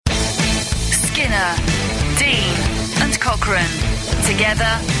Skinner, Dean and Cochrane.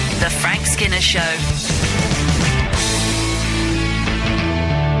 Together, The Frank Skinner Show.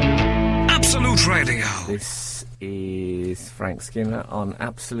 Absolute Radio. This is Frank Skinner on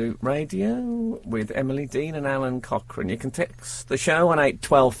Absolute Radio with Emily Dean and Alan Cochrane. You can text the show on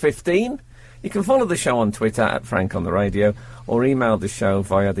 81215. You can follow the show on Twitter at Frank on the Radio, or email the show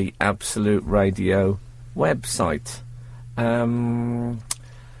via the Absolute Radio website.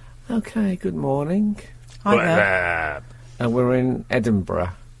 Okay, good morning. Hi there. And we're in Edinburgh,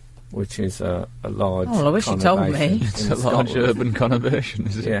 which is a large... Oh, well, I wish you told me. It's a large urban conurbation,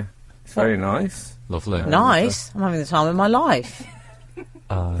 is it? Yeah. It's very nice. Lovely. Nice. I'm having the time of my life.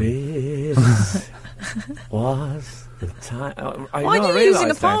 This was the time... Why are you using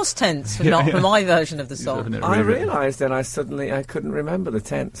a past tense for not for my version of the song? I realised then I couldn't remember the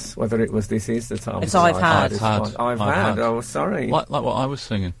tense, whether it was this is the time. It's I've had. I've had. Oh, sorry. Like what I was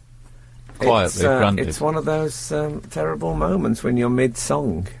singing. Quietly, granted. It's one of those terrible moments when you're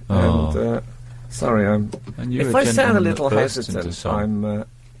mid-song. And, sorry, if I sound a little hesitant,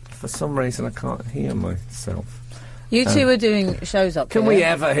 for some reason I can't hear myself. You two are doing shows up Can here. we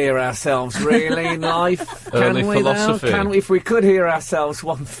ever hear ourselves really in life? Early Can we philosophy. Can we? If we could hear ourselves,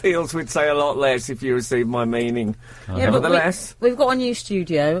 one feels we'd say a lot less if you received my meaning. Yeah, nevertheless... We've got a new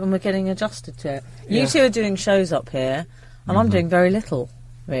studio and we're getting adjusted to it. You two are doing shows up here and I'm doing very little,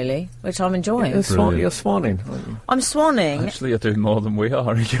 really, which I'm enjoying. You're swanning, aren't you? I'm swanning. Actually, you're doing more than we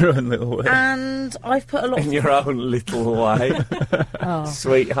are in your own little way. And I've put a lot In your own little way.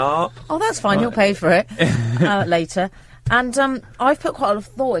 Sweetheart. Oh, that's fine. You'll pay for it later. And I've put quite a lot of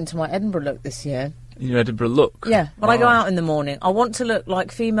thought into my Edinburgh look this year. Your Edinburgh look? Yeah. When I go out in the morning, I want to look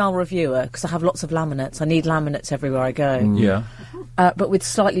like female reviewer because I have lots of laminates. I need laminates everywhere I go. Yeah. But with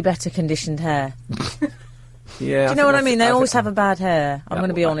slightly better conditioned hair. Yeah. Do you know what I mean? They always have a bad hair. I'm going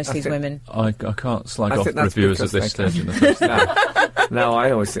to be honest, these women. I can't slag off reviewers at this stage in the first. No, I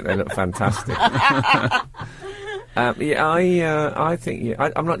always think they look fantastic. I think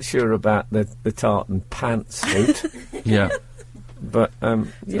I'm not sure about the tartan pantsuit. Yeah. But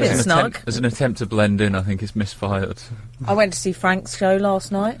as an attempt to blend in, I think it's misfired. I went to see Frank's show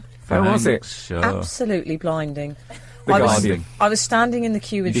last night. How was it? Sure. Absolutely blinding. Guardian. I was standing in the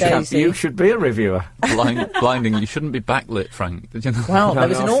queue with Daisy. You should be a reviewer. Blinding. You shouldn't be backlit, Frank. Did you know? Well, there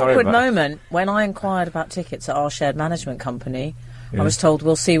was an awkward moment when I inquired about tickets at our shared management company. I was told,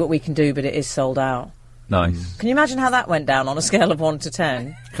 we'll see what we can do, but it is sold out. Nice. Can you imagine how that went down on a scale of 1 to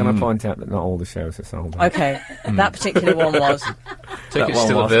 10? Can I point out that not all the shows are sold out? Okay, that particular one was. Tickets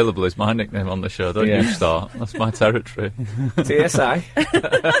still available is my nickname on the show. Don't you start. That's my territory. TSA.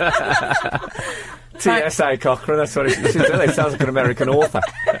 TSA, Cochrane, that's what it should do. It sounds like an American author.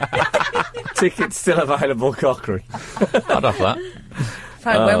 Tickets still available, Cochrane. I'd have that.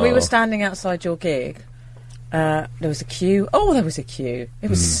 Frank, when we were standing outside your gig, there was a queue. Oh, there was a queue.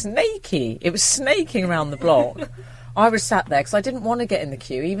 It was snaky. It was snaking around the block. I was sat there because I didn't want to get in the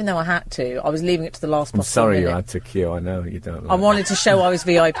queue, even though I had to. I was leaving it to the last possible I'm sorry minute. you had to queue. I know you don't. I wanted to show I was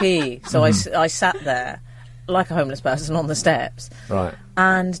VIP, so I sat there like a homeless person on the steps. Right.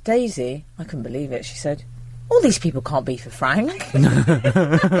 And Daisy, I couldn't believe it. She said, "All these people can't be for Frank."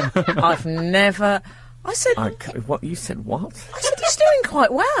 I've never. I said, "What you said? What?" I said, "He's doing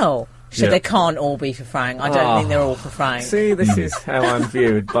quite well." She said, "They can't all be for Frank. I don't think they're all for Frank." See, this is how I'm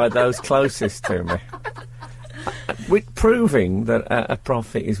viewed by those closest to me. With proving that a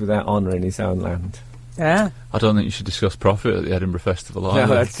prophet is without honour in his own land. Yeah. I don't think you should discuss profit at the Edinburgh Festival either.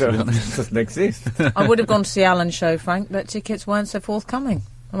 No, that doesn't exist. I would have gone to see Alun's show, Frank, but tickets weren't so forthcoming.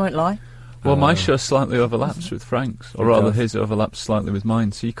 I won't lie. Well, my show slightly overlaps with Frank's, or rather his overlaps slightly with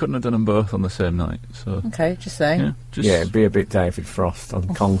mine, so you couldn't have done them both on the same night. So okay, just saying. Yeah, it'd be a bit David Frost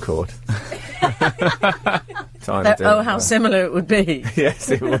on Concord. How similar it would be. Yes,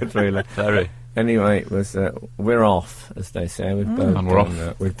 it would really. Very. Anyway, it was we're off, as they say. We've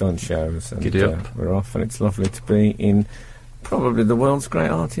done shows, and we're off, and it's lovely to be in probably the world's great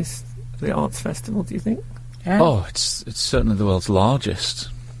the arts festival. Do you think? Yeah. Oh, it's certainly the world's largest.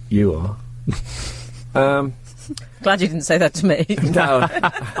 You are. Glad you didn't say that to me. No,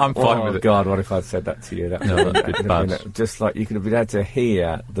 I'm fine with it. Oh God, what if I'd said that to you? That'd be bad. Just like you could have been able to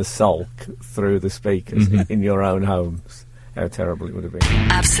hear the sulk through the speakers in your own homes. How terrible it would have been.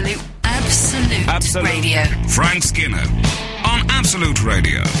 Absolute Radio. Frank Skinner on Absolute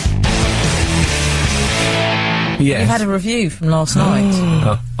Radio. Yes. You had a review from last night.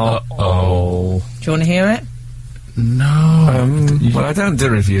 Uh-oh. Do you want to hear it? No. Well, I don't do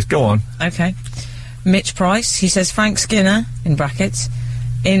reviews. Go on. Okay. Mitch Price, he says Frank Skinner, in brackets,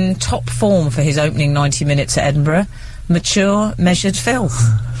 in top form for his opening 90 minutes at Edinburgh. Mature, measured filth.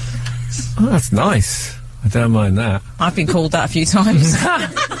 Oh, that's nice. I don't mind that. I've been called that a few times.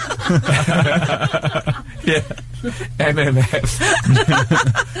 Yeah. MMF.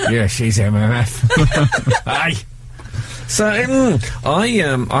 Yeah, she's MMF. Hey. So,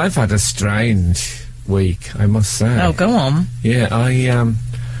 I've had a strange week, I must say. Oh, go on. Yeah,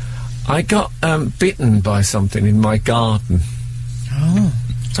 I got bitten by something in my garden. Oh.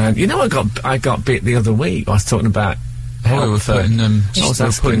 And you know, I got bit the other week. I was talking about. Oh, we were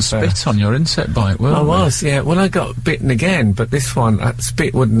putting spit on your insect bite, weren't we? I was, yeah. Well, I got bitten again, but this one,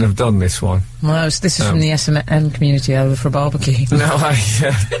 spit wouldn't have done this one. Well, this is from the S&M community over for a barbecue. No,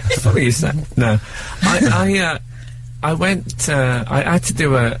 funny you say. No, I went. I had to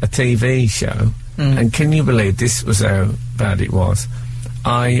do a TV show, and can you believe this was how bad it was?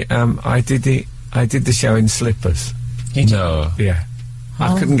 I did the show in slippers. No. Yeah.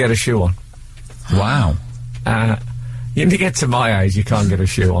 I couldn't get a shoe on. Wow. You get to my age, you can't get a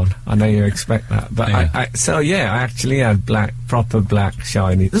shoe on. I know you expect that, but Yeah. I actually had proper black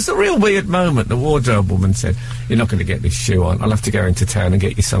shiny. There's a real weird moment. The wardrobe woman said, "You're not going to get this shoe on. I'll have to go into town and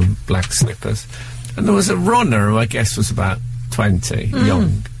get you some black slippers." And there was a runner who I guess was about 20,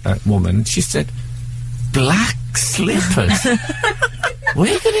 young woman. She said, "Black slippers?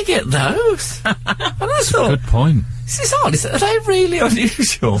 We're going to get those?" And I thought, good point. this is odd. Are they really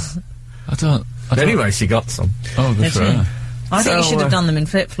unusual? I don't. Anyway, she got some. Oh, good Did for she? her. I think you So, should have done them in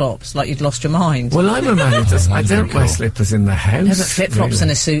flip-flops, like you'd lost your mind. Well, I'm a man who does. I that'd don't be wear cool. slippers in the house. Yeah, but flip-flops really.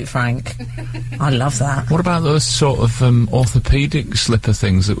 and a suit, Frank. I love that. What about those sort of orthopaedic slipper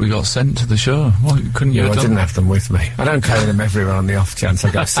things that we got sent to the show? Why couldn't you Yeah, have I done didn't that? have them with me. I don't carry them everywhere on the off chance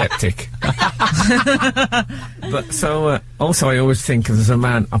I got septic. But so, also I always think there's a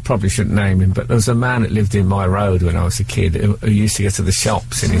man, I probably shouldn't name him, but there was a man that lived in my road when I was a kid who used to go to the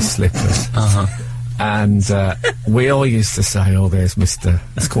shops in his slippers. And we all used to say, "Oh, there's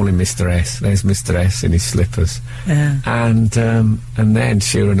let's call him Mr. S. There's Mr. S in his slippers." Yeah. And then,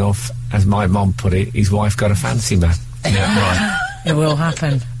 sure enough, as my mum put it, his wife got a fancy man. Yeah, right. It will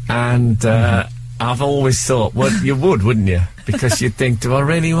happen. And I've always thought, well, you would, wouldn't you? Because you'd think, do I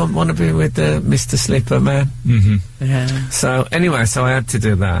really want to be with Mr. Slipper Man? Yeah. So, anyway, so I had to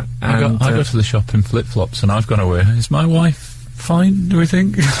do that. I go to the shop in flip-flops and I've gone away. Is my wife fine, do we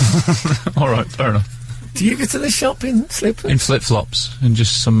think? All right, fair enough. Do you go to the shop in slippers? In flip-flops and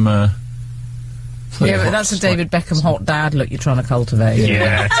just some Yeah, flip-flops, but that's a David Beckham hot dad look you're trying to cultivate.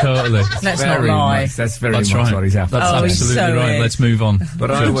 Yeah, totally. Let's not Very lie. much, that's very That's much right. what he's after. That's Oh, he's absolutely so right. is. Let's move on.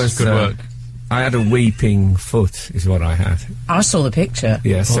 But I Good- was good work. I had a weeping foot, is what I had. I saw the picture.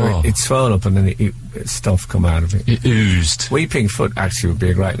 Yeah, so Oh. it swelled up and then it stuff come out of it. It oozed Weeping foot actually would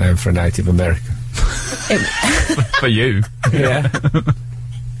be a great name for a Native American. for you. Yeah.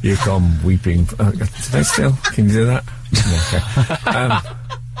 You come weeping. Do they still? Can you do that? Okay.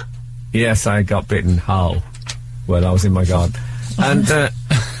 Yes, I got bitten. How? Well, I was in my garden. And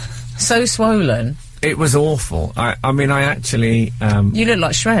So swollen. it was awful. I mean, I actually... You look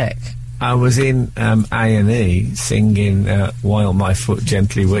like Shrek. I was in A&E singing While My Foot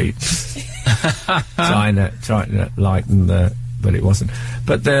Gently Weeps. trying to lighten the... But it wasn't.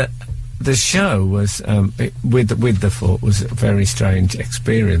 But the show was, with the foot, was a very strange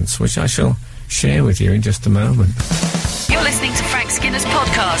experience, which I shall share with you in just a moment. You're listening to Frank Skinner's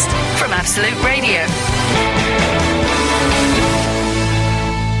podcast from Absolute Radio.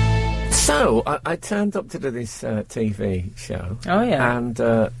 So, I turned up to do this TV show. Oh, yeah. And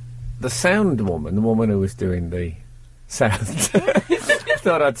the sound woman, the woman who was doing the sound,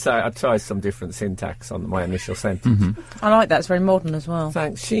 thought I'd try some different syntax on my initial sentence. I like that. It's very modern as well.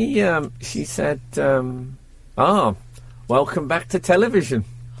 Thanks. She said, welcome back to television.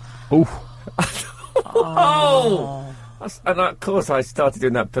 Oh, Oh! And of course I started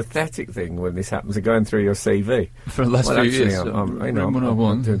doing that pathetic thing when this happens of going through your CV. for the last few actually, years. I'm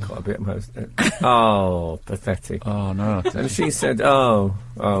doing quite a bit most. Oh, pathetic. Oh no. And she said, "Oh,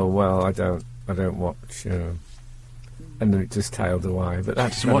 well, I don't watch." And then it just tailed away. But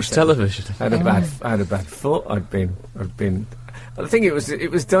that's Watch television. I had a bad foot. I'd been. I think it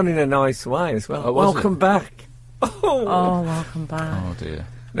was done in a nice way as well. Oh, was Welcome back. Oh, welcome back. Oh dear.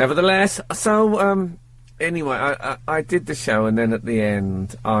 Nevertheless, so anyway, I did the show, and then at the end,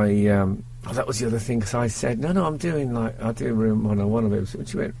 that was the other thing, because I said, no, I do Room 101 of it. And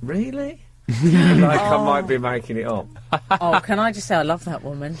she went, really? Like I might be making it up. Oh, can I just say I love that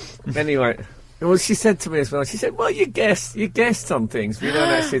woman? Anyway, well, she said to me as well, she said, well, you guessed on things, but you don't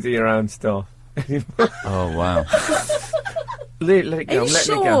actually do your own stuff. Oh wow. Let it go, Are you let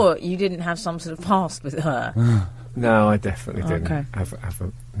me go. sure you didn't have some sort of past with her? No, I definitely didn't. Okay.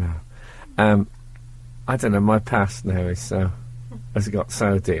 No. I don't know, my past now is so has got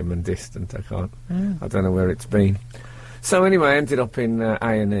so dim and distant. I don't know where it's been. So anyway, I ended up in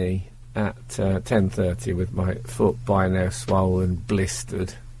A&E at 10:30 with my foot by now swollen,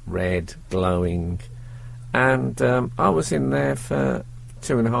 blistered, red, glowing, and I was in there for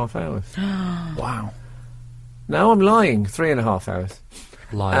 2.5 hours. Wow. No, I'm lying. 3.5 hours.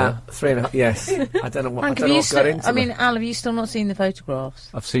 Liar. 3.5. Yes. I don't know what. Frank, I don't know what got into I mean, Al, have you still not seen the photographs?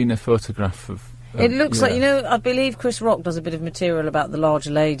 I've seen a photograph of... It looks like, I believe Chris Rock does a bit of material about the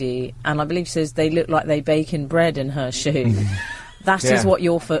larger lady, and I believe says they look like they bake in bread in her shoe. That is what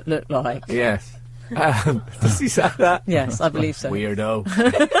your foot looked like. Yes. Does he say that? Yes, I believe so. Weirdo.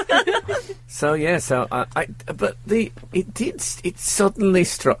 It suddenly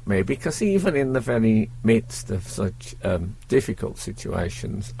struck me, because even in the very midst of such difficult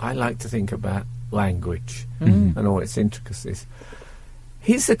situations, I like to think about language and all its intricacies.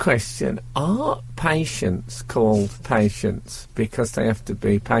 Here's the question: are patients called patients because they have to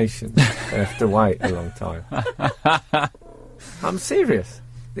be patient? They have to wait a long time. I'm serious.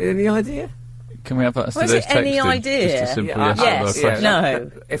 Any idea? Can we have that as Was today's it any texting? idea? Just a simple Yeah, yes or no question.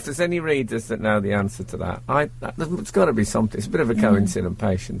 No. If there's any readers that know the answer to that, it's got to be something. It's a bit of a coincidence.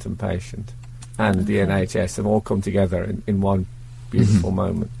 Patient and the NHS have all come together in one beautiful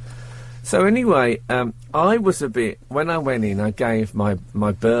moment. So anyway, I was when I went in, I gave my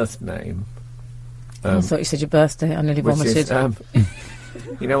birth name. I thought you said your birthday. I nearly vomited. I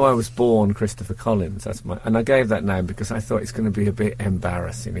was born Christopher Collins. And I gave that name because I thought it's going to be a bit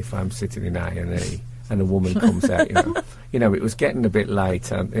embarrassing if I'm sitting in A&E and a woman comes out. It was getting a bit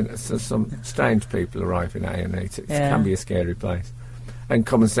late, and so some strange people arrive in A&E. It can be a scary place. And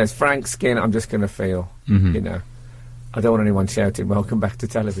come and says, Frank Skinner. I'm just going to feel, I don't want anyone shouting, "Welcome back to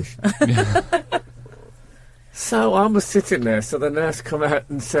television." So I was sitting there. So the nurse come out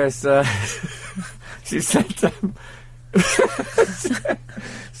and says, she said.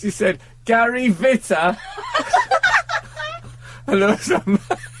 She said, "Gary Vitter." And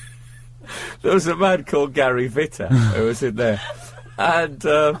there was a man called Gary Vitter who was in there. And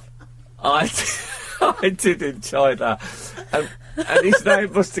I did enjoy that. And his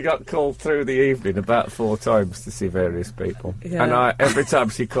name must have got called through the evening about 4 times to see various people. Yeah. And every time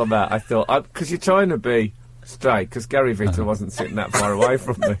she come out, I thought, because you're trying to be straight, because Gary Vitter wasn't sitting that far away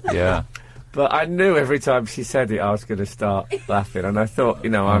from me. Yeah. But I knew every time she said it, I was going to start laughing. And I thought,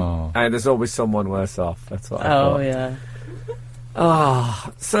 and there's always someone worse off. That's what I thought.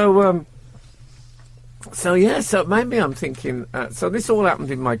 Oh, yeah. So maybe I'm thinking, so this all happened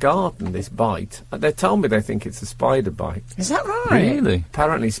in my garden, this bite. They told me they think it's a spider bite. Is that right? Really?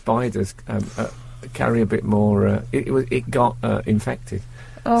 Apparently spiders carry a bit more, it got infected.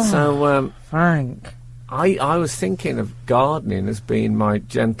 Oh, so, Frank. I was thinking of gardening as being my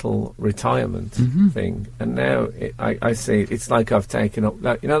gentle retirement thing, and now I see it's like I've taken up,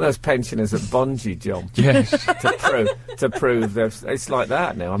 those pensioners that bungee jump yes. to prove it's like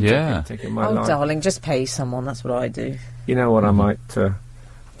that now. I'm taking my life. Oh, darling, just pay someone. That's what I do. You know what? I might have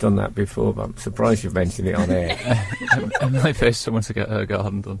done that before, but I'm surprised you've mentioned it on air. Emily pays someone to get her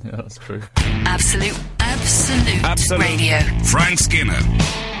garden done. Yeah, that's true. Absolute Radio. Frank Skinner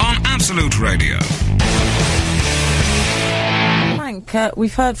on Absolute Radio. Frank,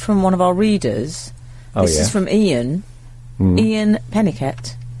 we've heard from one of our readers. This is from Ian. Ian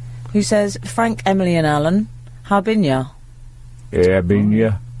Pennicutt, who says, Frank, Emily and Alan, how been ya? Yeah, been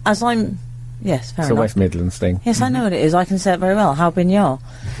ya. As I'm... Yes, fair enough. It's a West Midlands thing. Yes, I know what it is. I can say it very well. How been ya?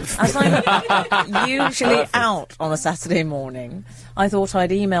 As I'm usually out on a Saturday morning, I thought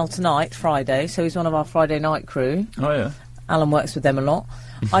I'd email tonight, Friday, so he's one of our Friday night crew. Oh, yeah. Alan works with them a lot.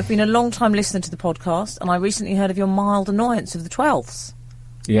 I've been a long-time listener to the podcast, and I recently heard of your mild annoyance of the 12th.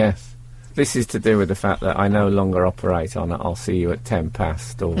 Yes. This is to do with the fact that I no longer operate on it. I'll see you at 10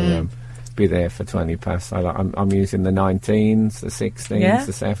 past, or be there for 20 past. I'm using the 19s, the 16s,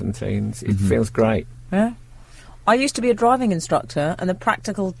 the 17s. It feels great. Yeah. I used to be a driving instructor, and the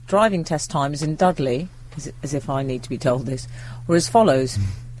practical driving test times in Dudley, as if I need to be told this, were as follows.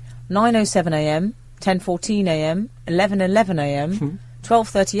 9:07 a.m, 10:14 a.m, 11:11 a.m,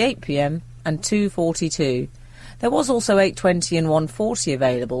 12:38 p.m, and 2:42. There was also 8:20 and 1:40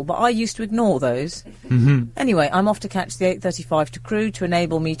 available, but I used to ignore those. Anyway, I'm off to catch the 8:35 to Crewe to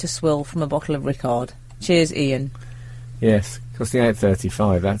enable me to swill from a bottle of Ricard. Cheers, Ian. Yes, because the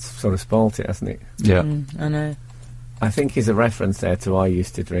 8:35, that's sort of spoilt it, hasn't it? Yeah. I know. I think is a reference there to I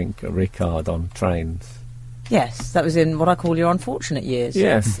used to drink a Ricard on trains. Yes, that was in what I call your unfortunate years.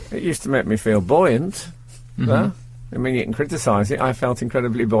 Yes, it used to make me feel buoyant. I mean, you can criticise it. I felt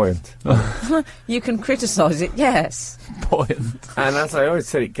incredibly buoyant. You can criticise it, yes. Buoyant. And as I always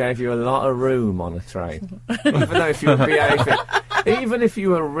said, it gave you a lot of room on a train. Even though if you were behaving, even if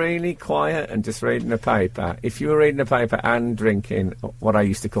you were really quiet and just reading a paper, if you were reading a paper and drinking what I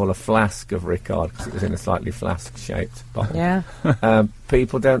used to call a flask of Ricard, because it was in a slightly flask-shaped bottle,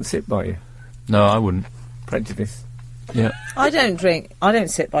 people don't sit by you. No, I wouldn't. Prejudice. Yeah. I don't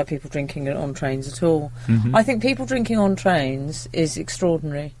sit by people drinking on trains at all. Mm-hmm. I think people drinking on trains is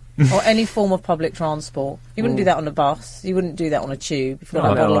extraordinary. Or any form of public transport. You wouldn't do that on a bus. You wouldn't do that on a tube. If you've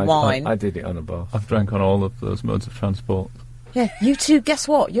got a bottle of wine. I did it on a bus. I've drank on all of those modes of transport. Yeah, you two, guess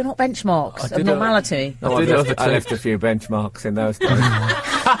what? You're not benchmarks of normality. I left a few benchmarks in those days.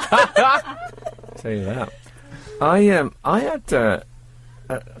 Tell you that. I had...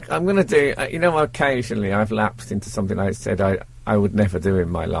 I'm going to do... occasionally I've lapsed into something I said I would never do in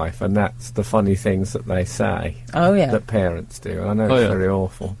my life, and that's the funny things that they say. Oh, yeah. That parents do. I know it's very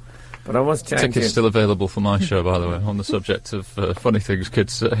awful. But I was changing... Ticket's still available for my show, by the way, on the subject of funny things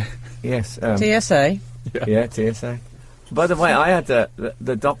kids say. Yes. TSA? Yeah, TSA. By the way, I had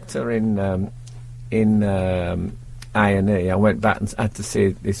the doctor in A&E. I went back and had to see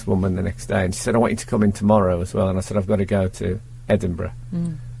this woman the next day, and she said, I want you to come in tomorrow as well. And I said, I've got to go to Edinburgh.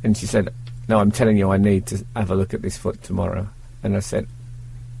 And she said, no, I'm telling you, I need to have a look at this foot tomorrow. And I said,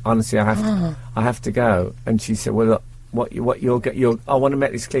 honestly, I have to go. And she said, well, look, I want to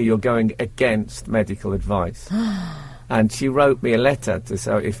make this clear, you're going against medical advice. And she wrote me a letter to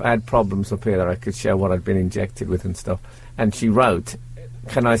say if I had problems up here that I could show what I'd been injected with and stuff. And she wrote,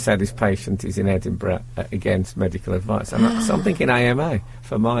 can I say this patient is in Edinburgh against medical advice? And so I'm thinking AMA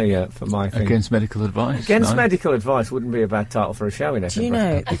for my thing. Against medical advice? Against medical advice wouldn't be a bad title for a show in Edinburgh. Do you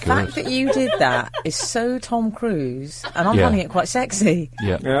know, the fact that you did that is so Tom Cruise, and I'm finding it quite sexy.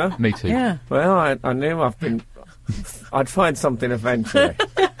 Yeah, me too. Yeah. Well, I knew I'd find something eventually.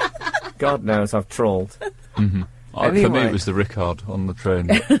 God knows I've trawled. Mm-hmm. Anyway, for me, it was the Ricard on the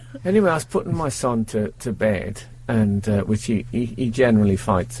train. Anyway, I was putting my son to bed, and which he generally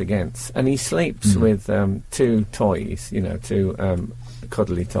fights against, and he sleeps with two toys, two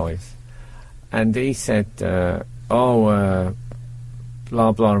cuddly toys. And he said, blah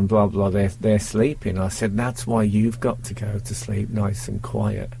blah and blah blah, they're sleeping. I said, that's why you've got to go to sleep nice and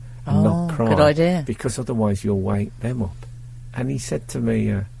quiet and not cry. Good idea. Because otherwise you'll wake them up. And he said to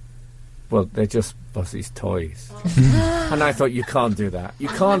me, well, they're just Buzz's toys. And I thought, you can't do that. You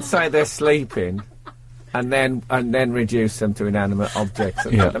can't say they're sleeping and then reduce them to inanimate objects.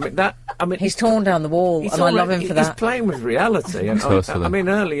 I mean, he's torn down the wall, and I love him for that. He's playing with reality. And totally. I mean,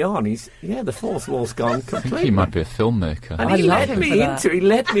 early on, the fourth wall's gone completely. I think he might be a filmmaker. And he let me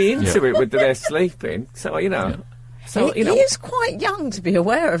into it with they're sleeping. So, Yeah. So he is quite young to be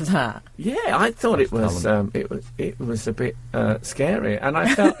aware of that. Yeah, I thought it was a bit scary, and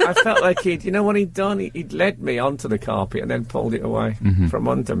I felt like what he'd done. He'd led me onto the carpet and then pulled it away from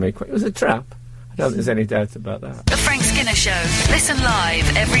under me. It was a trap. I don't think there's any doubt about that. The Frank Skinner Show. Listen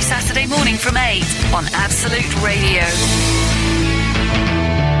live every Saturday morning from 8 on Absolute Radio.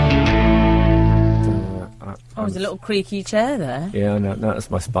 There's a little creaky chair there. Yeah, no, that's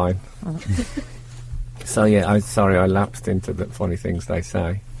my spine. So, I lapsed into the funny things they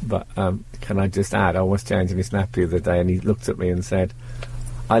say. But can I just add, I was changing his nappy the other day, and he looked at me and said,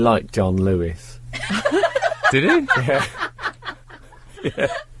 I like John Lewis. Did he? Yeah. Yeah.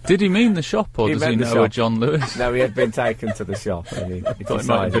 Did he mean the shop, or does he know a John Lewis? No, he had been taken to the shop, and he thought he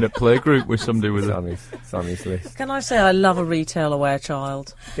might have been a playgroup with somebody with it's on his list. Can I say I love a retail-aware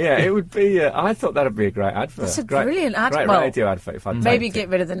child? Yeah, it would be... I thought that would be a great advert. It's a brilliant advert. Great radio advert if I'd maybe get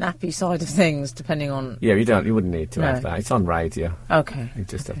rid of the nappy side of things, depending on... Yeah, you wouldn't need to have that. It's on radio. Okay. You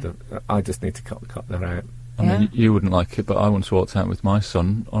just have to... I just need to cut that out. I mean, you wouldn't like it, but I once walked out with my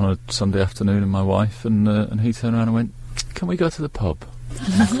son on a Sunday afternoon and my wife, and he turned around and went, can we go to the pub? And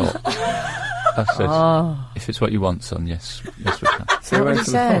I said, if it's what you want, son, yes we can. So what he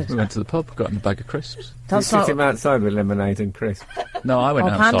said? We went to the pub, got him a bag of crisps. You sit him outside with lemonade and crisps? No, I went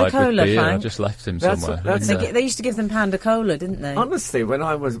outside cola, with beer. Frank. I just left him somewhere. They used to give them Panda Cola, didn't they? Honestly, when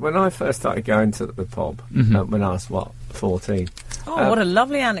I first started going to the pub, when I was 14. Oh, what a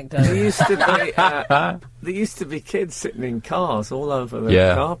lovely anecdote! There used to be kids sitting in cars all over the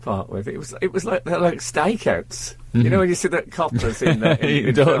car park with it was like they're like stakeouts. You know when you see that coppers in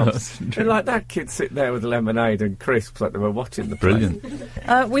films? And like that kid sitting there with lemonade and crisps like they were watching the play. Brilliant.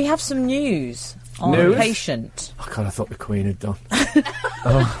 We have some news on Patient. Oh God, I thought the Queen had done.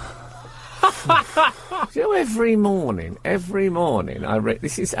 You know, every morning,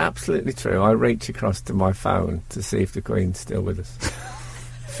 this is absolutely true, I reach across to my phone to see if the Queen's still with us.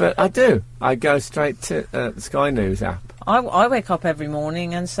 I do. I go straight to the Sky News app. I wake up every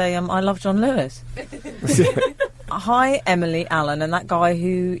morning and say, I love John Lewis. Hi, Emily, Alun, and that guy who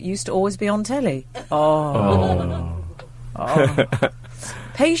used to always be on telly. Oh.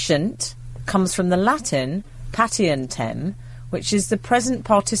 Patient comes from the Latin patientem, which is the present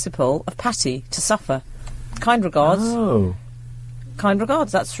participle of pati, to suffer. Kind regards. Oh. Kind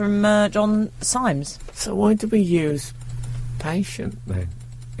regards. That's from John Symes. So why do we use patient then?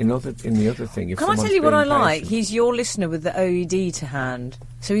 In the other thing, if Can I tell you what I like? He's your listener with the OED to hand.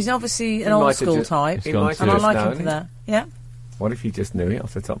 So he's obviously an old school type, He might and I have like known him for it. that. Yeah. What if he just knew it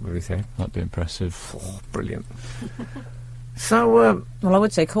off the top of his head? That'd be impressive. Oh, brilliant. So, Well, I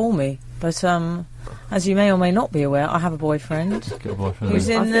would say call me, but as you may or may not be aware, I have a boyfriend Get a boyfriend. who's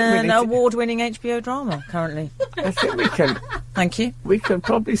I in think we an need to- award-winning HBO drama currently. I think we can Thank you.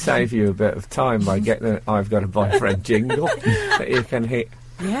 probably save you a bit of time by getting an I've Got a Boyfriend jingle that you can hit.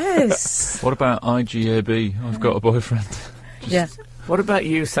 Yes. What about IGAB? I've got a boyfriend. Yeah. What about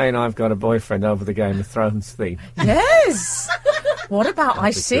you saying I've got a boyfriend over the Game of Thrones theme? Yes. What about I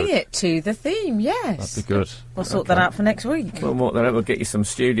be sing good. it to the theme? Yes. That'd be good. We'll sort that out for next week. Well, what then? We'll get you some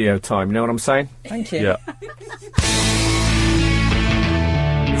studio time. You know what I'm saying? Thank you. Yeah.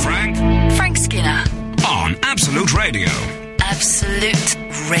 Frank Skinner. on Absolute Radio. Absolute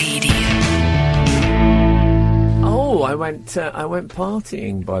Radio. Oh, I went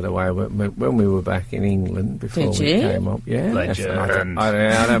partying, by the way, when we were back in England before Did we you? came up. Yeah, Legend.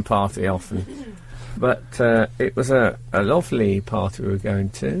 I don't party often, but it was a lovely party we were going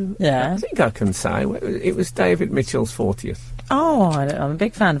to. Yeah. I think I can say it was David Mitchell's 40th. Oh, I'm a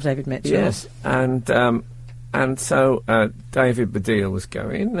big fan of David Mitchell. Yes, and so David Baddiel was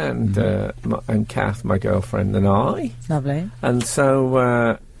going, and Kath, my girlfriend, and I. Lovely. And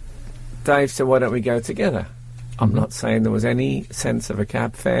so Dave said, why don't we go together? I'm not saying there was any sense of a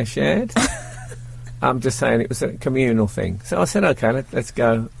cab fare shared. I'm just saying it was a communal thing. So I said, OK, let's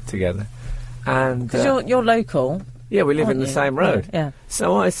go together. And Because you're local. yeah, we live in aren't the you? same road. Yeah.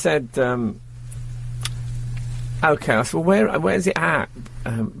 So I said, OK, I said, well, where's it at?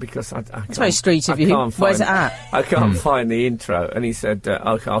 Because I can't, It's very street of I you. can't Where's find- it at? I can't find the intro. And he said,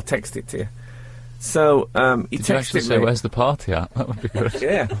 OK, I'll text it to you. So he Did you actually texted say, me. where's the party at? That would be good.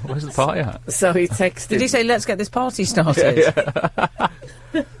 Yeah. Where's the party at? So he texted. Did he say, let's get this party started?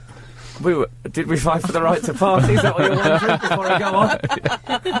 Did we fight for the right to party? Is that what you're wondering before I go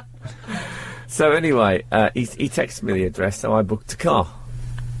on? So anyway, he texted me the address, so I booked a car.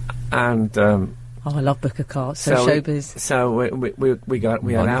 And Oh, I love book a car. So showbiz. So we had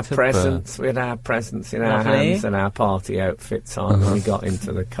Money our to presents. We had our presents in our Lovely. hands and our party outfits on. And we got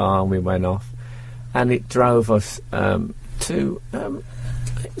into the car and we went off. And it drove us to.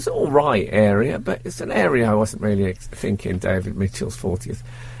 It was all right area, but it's an area I wasn't really thinking. David Mitchell's 40th,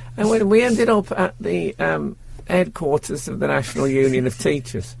 and when we ended up at the headquarters of the National Union of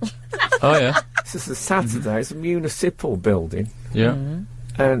Teachers. Oh, yeah. This is a Saturday. It's a municipal building. Yeah.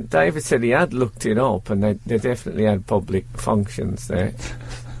 And David said he had looked it up, and they definitely had public functions there.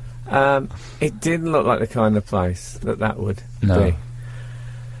 It didn't look like the kind of place that would No. be.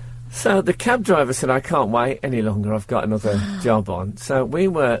 So the cab driver said, I can't wait any longer, I've got another job on. So we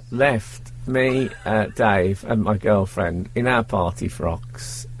were left, me, Dave and my girlfriend, in our party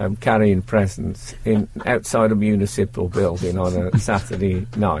frocks, carrying presents outside a municipal building on a Saturday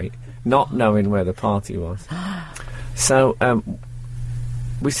night, not knowing where the party was. So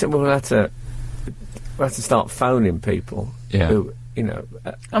we said, well, we'll have to start phoning people Yeah. who, you know,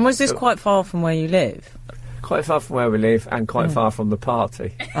 And was this quite far from where you live? quite far from where we live and quite far from the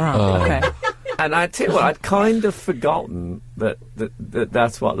party. Oh, okay. And I tell you what, I'd kind of forgotten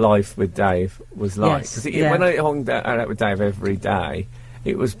that's what life with Dave was like. Yes, Because yeah. when I hung out with Dave every day,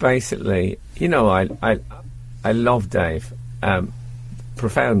 it was basically, you know, I love Dave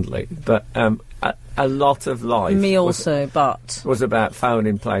profoundly, but a lot of life Me also, but... was about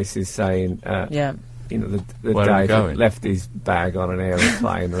phoning places saying, Yeah. you know, the Where are we Dave going? had left his bag on an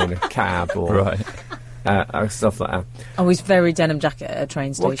aeroplane or in a cab or Right. stuff like that. Oh, he's very denim jacket at a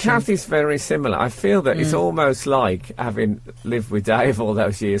train station. Well, Kathy's very similar. I feel that it's almost like having lived with Dave all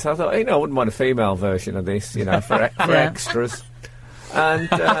those years. I thought, you know, I wouldn't want a female version of this, you know, for Yeah. extras.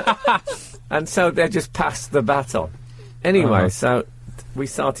 And so they just passed the baton. Anyway, so we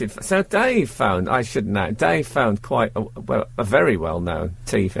started. So Dave found, I should know, Dave found quite a very well-known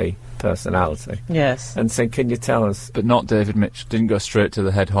TV personality. Yes. And said, can you tell us? But not David Mitchell. Didn't go straight to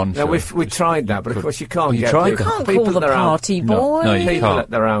the head honcho. No, we tried that, but of course you can't You get tried people, that? Can't people call the at their own- party boy. No, you people can't. at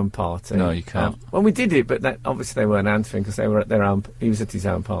their own party. No, you can't. Well, we did it, but obviously they weren't answering because they were at their own. He was at his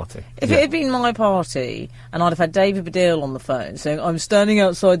own party. If it had been my party and I'd have had David Baddiel on the phone saying, I'm standing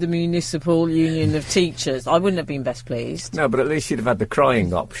outside the Municipal Union of Teachers, I wouldn't have been best pleased. No, but at least you'd have had the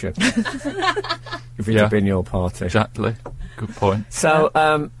crying option if it Yeah. had been your party. Exactly. Good point. So,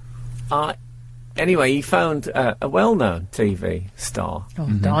 anyway, he phoned a well-known TV star Oh,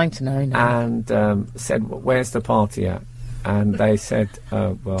 I'm dying to know now. and said, "Where's the party at?" And they said,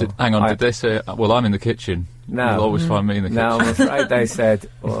 "Well, Hang on, did they say, well, I'm in the kitchen? No. You'll always find me in the kitchen. No, I'm afraid they said,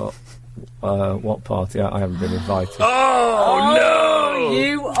 well, what party? I haven't been invited." Oh, no!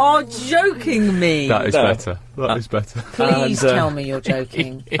 You are joking me. That is No. better. That is better. Please And, tell me you're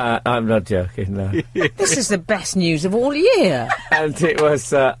joking. I'm not joking, no. This is the best news of all year. And it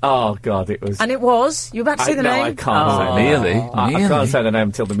was, oh, God, it was... And it was? You're about to say the name? I can't say Nearly. I Nearly. can't say the name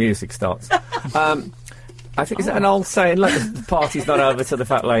until the music starts. I think, is that an old saying, like, the party's not over till the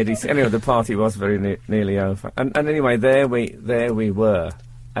fat ladies... Anyway, the party was very nearly over. And anyway, there we were.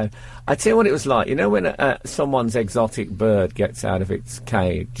 I tell you what it was like. You know when someone's exotic bird gets out of its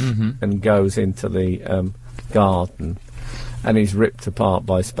cage and goes into the garden and is ripped apart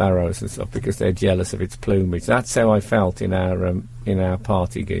by sparrows and stuff because they're jealous of its plumage? That's how I felt in our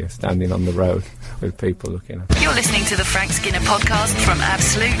party gear, standing on the road with people looking at. You're listening to the Frank Skinner podcast from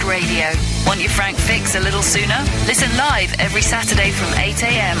Absolute Radio. Want your Frank fix a little sooner? Listen live every Saturday from 8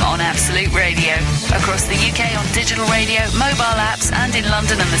 a.m. on Absolute Radio. Across the UK on digital radio, mobile apps, and in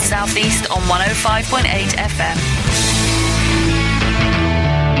London and the South East on 105.8 FM.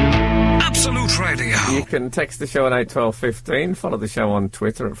 Absolute Radio. You can text the show at 81215, follow the show on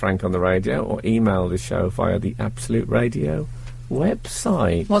Twitter at Frank on the Radio, or email the show via the Absolute Radio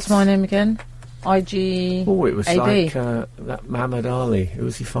website. What's my name again? IG. Oh, it was AB. like that Muhammad Ali. Who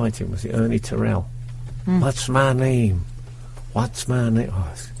was he fighting? Was it Ernie Terrell? What's my name? What's my name? Oh,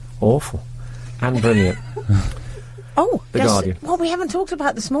 it's awful. And brilliant. Oh, The yes. Guardian. Well, we haven't talked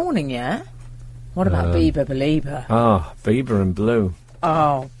about this morning yet. What about Bieber Belieber? Ah, Bieber and Blue.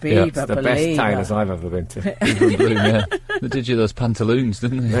 Oh, Yeah, Bieber it's The Belieber. best tailors I've ever been to. Bloom, yeah. They did you those pantaloons,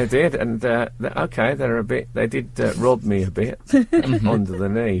 didn't they? They did, and okay, they're a bit. They did rob me a bit under the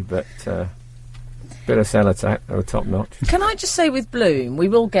knee, but bit of sellotape. They were top notch. Can I just say with Bloom, we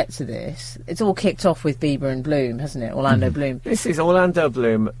will get to this. It's all kicked off with Bieber and Bloom, hasn't it? Orlando Bloom. This is Orlando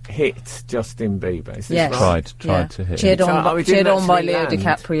Bloom hit Justin Bieber. Is this Yes. right? Tried to hit Cheered him. on, Oh, he didn't cheered on by actually Leo land.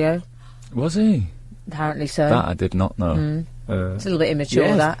 DiCaprio. Was he? Apparently so. That I did not know. It's a little bit immature,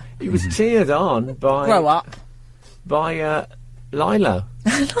 Yes, that. he was cheered on by Grow up. by Lilo.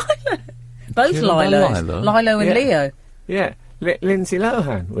 Both Cheered on by Lilos. Lilo? Lilo and Yeah. Leo. Yeah, Lindsay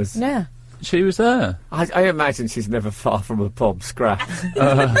Lohan was. Yeah. She was there. I imagine she's never far from a pub scrap.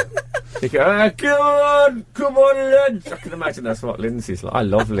 You go, come on, lads. I can imagine that's what Lindsay's like. I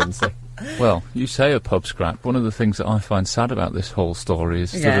love Lindsay. Well, you say a pub scrap. One of the things that I find sad about this whole story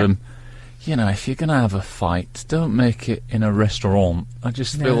is Yeah. that, you know, if you're going to have a fight, don't make it in a restaurant. I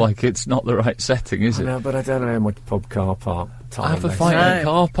just feel No. like it's not the right setting, is I it? know, but I don't know how much pub car park time. Have a they fight spend. in a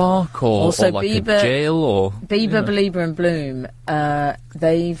car park or, Also, or like Bieber- a jail or... Bieber, Belieber and Bloom,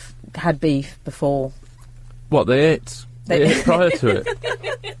 they've had beef before. What, they ate? They ate prior to it?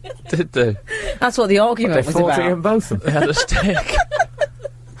 Did they? That's what the They argument was fought about. in both of them. They had a steak.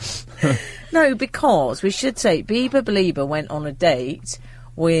 No, because we should say Bieber Belieber went on a date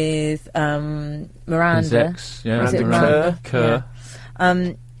with His Miranda. ex, yeah. Is it Miranda Kerr.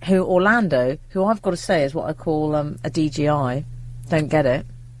 Yeah. Who Orlando, who I've got to say is what I call a DGI. Don't get it.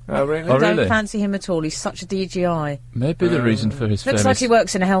 Oh, really? Oh, Don't really? fancy him at all. He's such a DGI. Maybe the reason for his Looks fame like is... he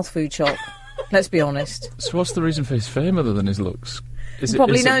works in a health food shop. Let's be honest. So what's the reason for his fame other than his looks? Is He it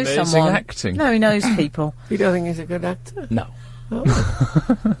probably is knows amazing someone. acting? No, he knows people. You don't think he's a good actor? No.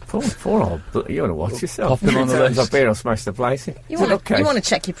 Poor old. You want to watch yourself. Pop him on the Turns list. up here, I'll smash the place. You Is it want okay? to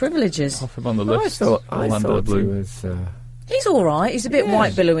check your privileges. Off him on the I list. thought Orlando he Bloom. was. He's all right. He's a bit Yeah.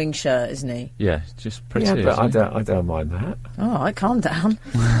 white billowing shirt, isn't he? Yeah, just pretty. Yeah, but isn't he? I don't mind that. All right, calm down.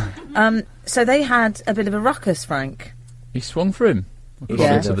 So they had a bit of a ruckus, Frank. He swung for him. He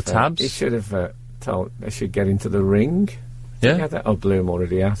According should to the have, tabs. He should have told they should get into the ring. Yeah. That? Oh, Bloom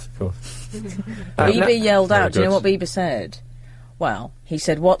already asked, of course. Bieber yelled Very out. Do you know good. what Bieber said? Well, he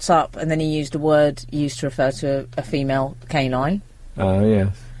said, "What's up?" And then he used a word used to refer to a female canine. Oh,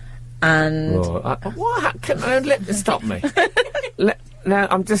 yes. And Well, what? Stop me. Now,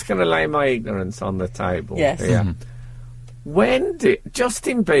 I'm just going to lay my ignorance on the table. Yes. Here. Mhm. When did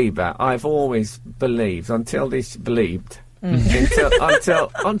Justin Bieber? I've always believed until this believed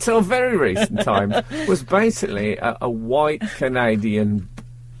until very recent times, was basically a white Canadian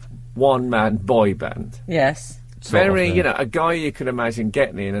one-man boy band. Yes. Very, a guy you could imagine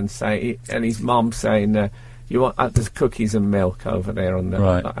getting in and his mum saying, "You want there's cookies and milk over there on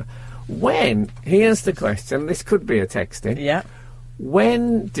the." Right. Here's the question. This could be a text in. Yeah.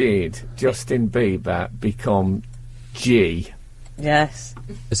 When did Justin Bieber become G? Yes.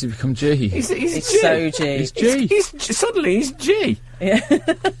 Has he become G? He's G. So G. He's G. Suddenly he's G. Yeah.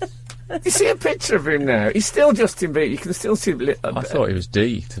 You see a picture of him now. He's still Justin Bieber. You can still see. I thought he was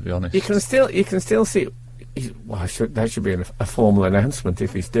D, to be honest. You can still see. That should be a formal announcement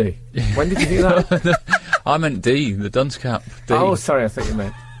if he's D. When did you do that? I meant D, the dunce cap. D. Oh, sorry. I thought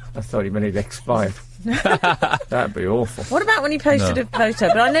you meant it expired. That'd be awful. What about when he posted a photo?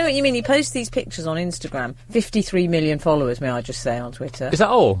 But I know what you mean. He posts these pictures on Instagram. 53 million followers, may I just say, on Twitter. Is that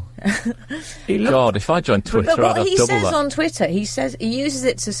all? God, if I joined Twitter, but I'd have he double says that. on Twitter, he uses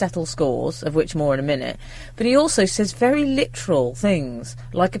it to settle scores, of which more in a minute. But he also says very literal things,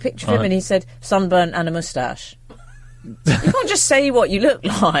 like a picture of him, and he said sunburn and a moustache. You can't just say what you look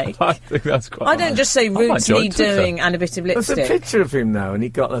like. I think that's quite. I don't just say rootsy doing and a bit of lipstick. There's a picture of him now, and he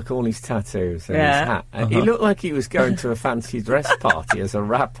got like all his tattoos and his hat. And he looked like he was going to a fancy dress party as a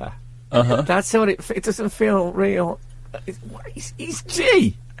rapper. That's what it doesn't feel real. He's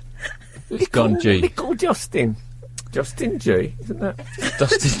G. He's gone G. Little Justin. Justin G, isn't that?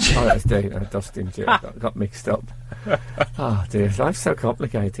 Dustin G. Oh, that's D. Dustin G. I got mixed up. Oh dear, life's so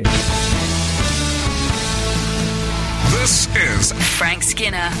complicated. This is Frank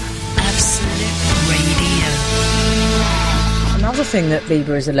Skinner, Absolute Radio. Another thing that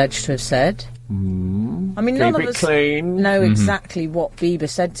Bieber is alleged to have said. I mean, none of us clean. know exactly what Bieber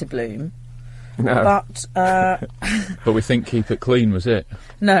said to Bloom. No. But we think keep it clean was it?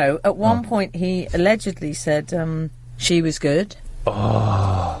 No, at one point he allegedly said she was good.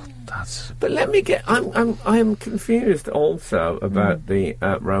 Oh, that's. But let me get. I'm confused also about the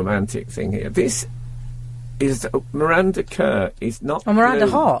romantic thing here. This is Miranda Kerr is not. Oh, Miranda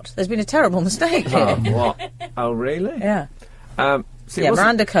Hart. There's been a terrible mistake here. Oh, what? Oh, really? Yeah.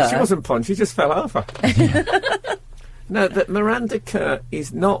 Miranda Kerr. She wasn't punched. She just fell over. No, that Miranda Kerr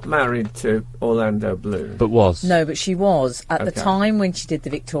is not married to Orlando Bloom. But was. No, but she was at the time when she did the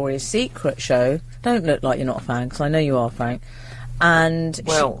Victoria's Secret show. Don't look like you're not a fan, because I know you are, Frank. And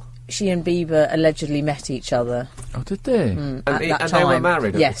she and Bieber allegedly met each other. Oh, did they? And they were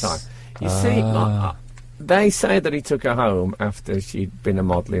married at the time. You see, they say that he took her home after she'd been a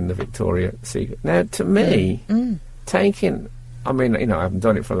model in the Victoria's Secret. Now, to me, taking... I mean, I haven't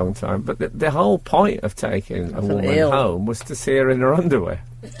done it for a long time, but the whole point of taking a woman home was to see her in her underwear.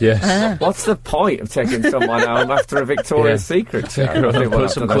 Yes. What's the point of taking someone home after a Victoria's Secret show? Put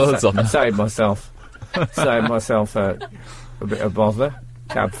some clothes on her. Save myself a bit of bother.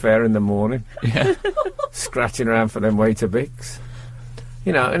 Cab fare in the morning. Yeah. Scratching around for them Weetabix.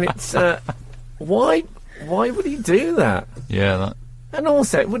 And it's... why would he do that? Yeah, that... And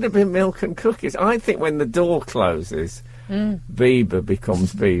also, it would have been milk and cookies. I think when the door closes... Bieber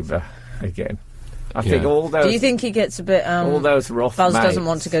becomes Bieber again. I think all those... Do you think he gets a bit... all those rough Buzz mates. doesn't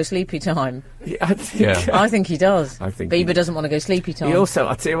want to go sleepy time. Yeah, I think he does. I think Bieber doesn't want to go sleepy time. He also...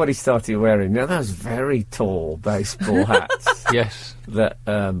 I tell you what he started wearing. Those very tall baseball hats. Yes. That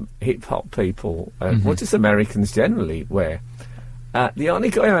hip-hop people, well, just Americans generally wear. The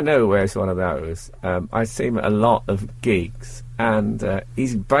only guy I know who wears one of those, I see him at a lot of gigs, and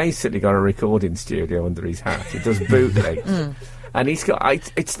he's basically got a recording studio under his hat. He does bootlegs, and he's got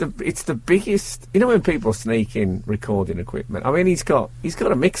it's the biggest. When people sneak in recording equipment, I mean, he's got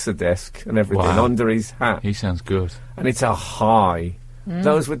a mixer desk and everything under his hat. He sounds good, and it's a high.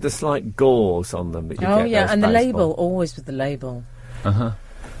 Those with the slight gauze on them that you get. Oh yeah, and the label, always with the label.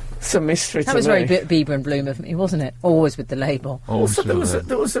 It's a mystery to me. That was very Bieber and Bloom of me, wasn't it? Always with the label. Also,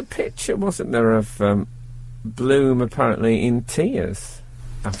 there was a picture, wasn't there, of Bloom apparently in tears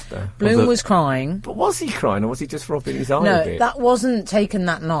after. Bloom was crying. But was he crying, or was he just rubbing his eye a bit? No, that wasn't taken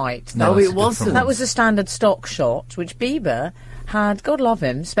that night. No, it wasn't. That was a standard stock shot, which Bieber had, God love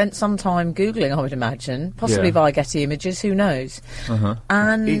him, spent some time Googling, I would imagine. Possibly via Getty Images, who knows.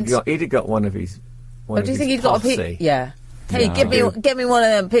 And he'd have got one of his do you think he'd got a picture? Yeah. Hey, get me one of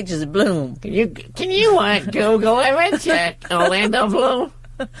them pictures of Bloom. Can you Google it? Check Orlando Bloom.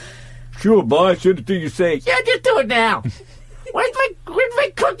 Sure, boy. Should have do you say? Yeah, just do it now. Where's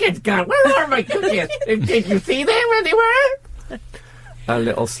my cookies gone? Where are my cookies? Did you see them anywhere? A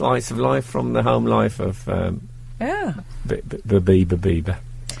little slice of life from the home life of Bieber.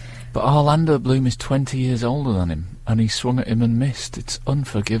 But Orlando Bloom is 20 years older than him, and he swung at him and missed. It's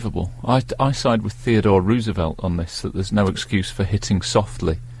unforgivable. I side with Theodore Roosevelt on this, that there's no excuse for hitting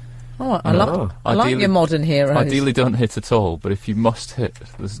softly. Oh, I like your modern heroes. Ideally don't hit at all, but if you must hit,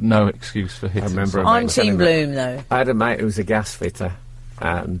 there's no excuse for hitting. I'm Team Bloom, though. I had a mate who was a gas fitter,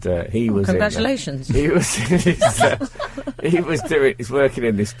 and he was... Congratulations. He was working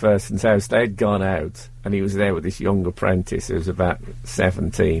in this person's house. They'd gone out, and he was there with this young apprentice who was about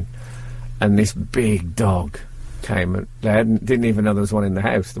 17, and this big dog came, and they didn't even know there was one in the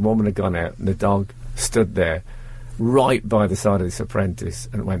house. The woman had gone out, and the dog stood there right by the side of this apprentice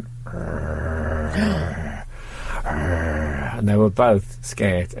and went... and they were both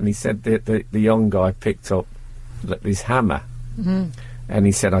scared. And he said that the young guy picked up this hammer, and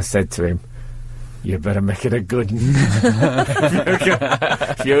he said, I said to him, you better make it a good one.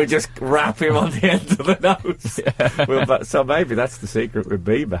 If you just wrap him on the end of the nose. Yeah. Well, so maybe that's the secret with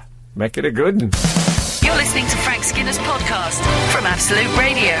Bieber. Make it a good one. You're listening to Frank Skinner's podcast from Absolute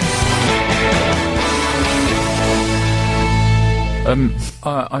Radio.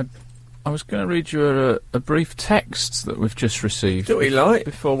 I was going to read you a brief text that we've just received. Do what you like.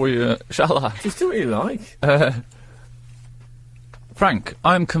 Before we... shall I? Just do what you like. Frank,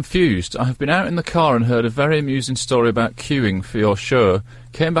 I am confused. I have been out in the car and heard a very amusing story about queuing for your show.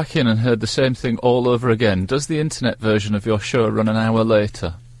 Came back in and heard the same thing all over again. Does the internet version of your show run an hour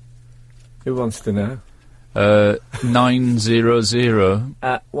later? Who wants to know?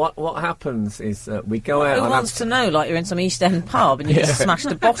 900. What happens is we go out... Who wants to know? Like you're in some East End pub and you just smashed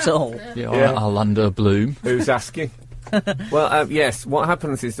a bottle. Yeah. Orlando Bloom. Who's asking? Well, yes, what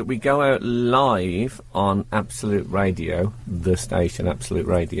happens is that we go out live on Absolute Radio, the station Absolute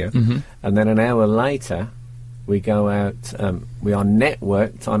Radio, and then an hour later we go out, we are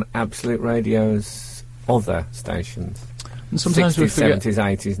networked on Absolute Radio's other stations. And sometimes 60s, we forget...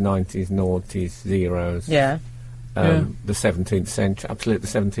 70s, 80s, 90s, noughties, zeros. Yeah. The 17th century, Absolute the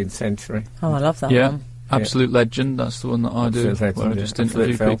 17th century. Oh, I love that one. Absolute Legend, that's the one that I do, Legend, where I just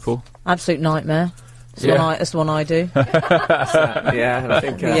interview people. Absolute Nightmare. That's the one I do. I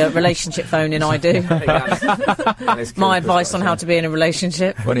think... the relationship phoning I do. My advice on how to be in a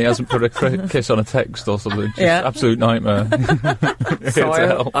relationship. When he hasn't put a kiss on a text or something, just absolute nightmare.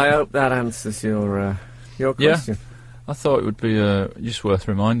 So I hope that answers your question. I thought it would be just worth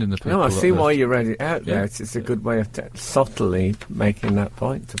reminding the people. No, I see why you read it out there. It's a good way of subtly making that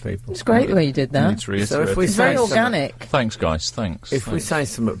point to people. It's great the way you did that. So if we it's very organic. Thanks, guys. Thanks. If we say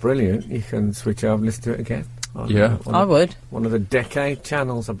something brilliant, you can switch over and listen to it again. I would. One of the decade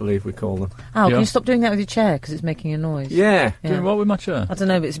channels, I believe we call them. Oh, can you stop doing that with your chair because it's making a noise? Yeah. Doing what with my chair? I don't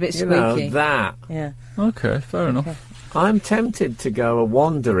know, but it's a bit squeaky. You know, that. Yeah. Okay, fair enough. I'm tempted to go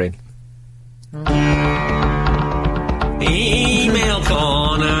a-wandering. Email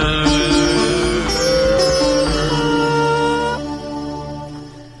corner.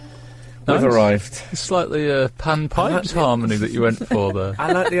 We've arrived. Slightly pan-pipes harmony that you went for there.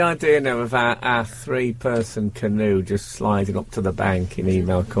 I like the idea now of our three-person canoe just sliding up to the bank in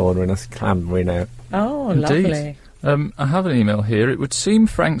email corner and us clambering out. Oh, indeed. Lovely. I have an email here. It would seem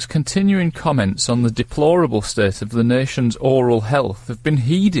Frank's continuing comments on the deplorable state of the nation's oral health have been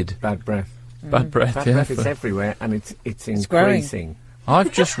heeded. Bad breath. Bad breath, Bad breath is everywhere, and it's increasing.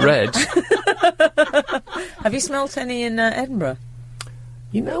 I've just read... Have you smelt any in Edinburgh?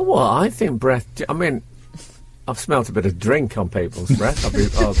 You know what? I think breath... I mean, I've smelt a bit of drink on people's breath.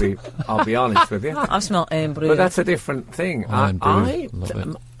 I'll be honest with you. I've smelt Edinburgh. But that's a different thing.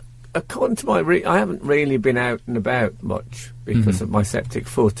 According to my... I haven't really been out and about much because of my septic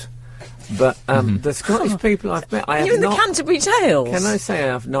foot. But the Scottish people I've met... You're in the Canterbury Tales? Can I say I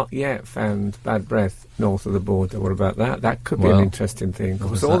have not yet found bad breath north of the border? What about that? That could be an interesting thing.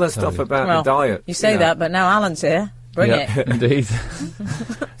 Because all the stuff about the diet... You say that, but now Alan's here. Bring it. Indeed.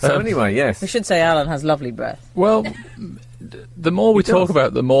 So anyway, yes. We should say Alan has lovely breath. Well... The more we talk about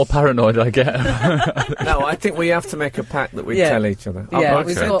it, the more paranoid I get. No, I think we have to make a pact that we tell each other. Yeah,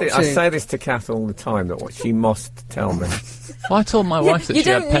 I say this to Kath all the time, that what she must tell me. I told my wife that she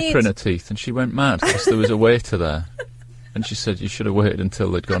had pepper in her teeth, and she went mad because there was a waiter there. And she said, you should have waited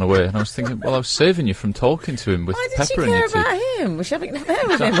until they'd gone away. And I was thinking, well, I was saving you from talking to him with pepper in your teeth. Why did she care about him? Was she having an affair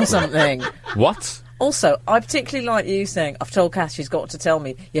with him or something? What? Also, I particularly like you saying, I've told Kath she's got to tell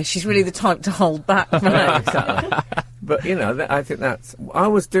me. Yeah, she's really the type to hold back. But, you know, I think that's... I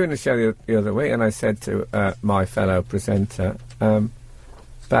was doing a show the other week, and I said to my fellow presenter,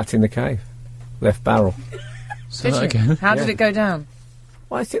 bat in the cave, left barrel. How did it go down?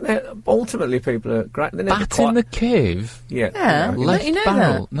 Well, I think that ultimately people are great. Bat in the cave? Yeah. Yeah, left you know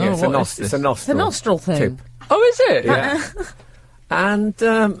barrel. That? No, it's a nostril The nostril thing. tip. Oh, is it? Yeah. And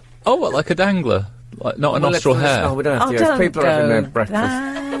Oh, what, like a dangler? Like, not a nostril hair? No, we don't have to. don't People are having their go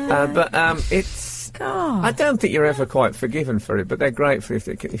breakfast. But it's... God. I don't think you're ever quite forgiven for it, but they're grateful if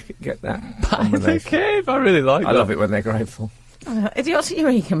you get that combination. Okay, I really like that. I love it when they're grateful. Idiotic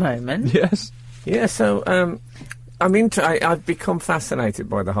Eureka moment. Yes. Yeah, so I've become fascinated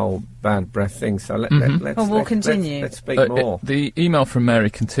by the whole bad breath thing, so let's continue. Let's speak more. The email from Mary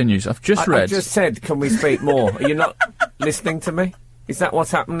continues. I've just read... I just said, can we speak more? Are you not listening to me? Is that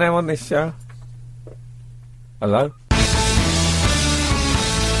what's happened now on this show? Hello?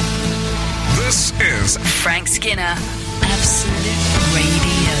 This is Frank Skinner, Absolute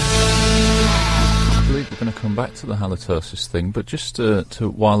Radio. I believe we're going to come back to the halitosis thing, but just to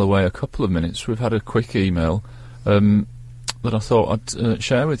while away a couple of minutes, we've had a quick email that I thought I'd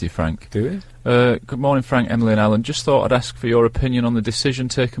share with you, Frank. Do it? Good morning, Frank, Emily and Alan. Just thought I'd ask for your opinion on the decision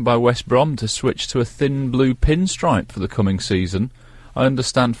taken by West Brom to switch to a thin blue pinstripe for the coming season. I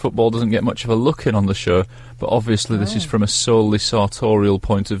understand football doesn't get much of a look in on the show, but obviously this is from a solely sartorial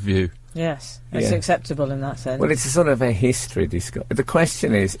point of view. Yes, it's acceptable in that sense. Well, it's a sort of a history discussion. The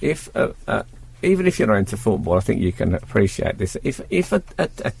question is, if even if you're not into football, I think you can appreciate this. If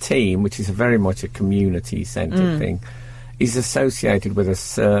a team, which is very much a community-centred thing, is associated with a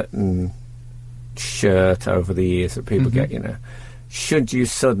certain shirt over the years that people get, should you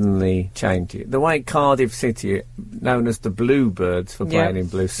suddenly change it? The way Cardiff City, known as the Bluebirds for playing in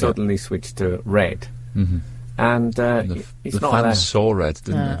blue, suddenly switched to red. Mm-hmm. And it's the not fans allowed. saw red,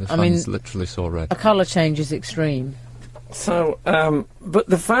 didn't they? The fans literally saw red. A colour change is extreme. So, but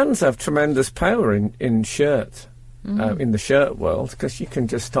the fans have tremendous power in shirts, in the shirt world, because you can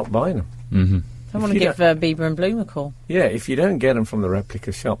just stop buying them. Mm-hmm. I want to give Bieber and Bloom a call. Yeah, if you don't get them from the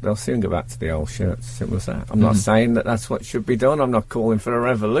replica shop, they'll soon go back to the old shirts. Simple as that. I'm not saying that that's what should be done. I'm not calling for a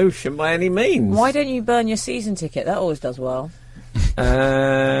revolution by any means. Why don't you burn your season ticket? That always does well.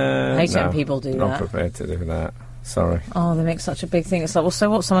 I hate when people do that. Not prepared to do that. Sorry. Oh, they make such a big thing. It's like, well,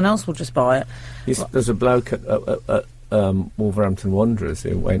 so what? Someone else will just buy it. There's a bloke at Wolverhampton Wanderers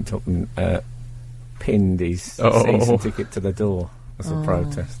who went up and pinned his season ticket to the door as a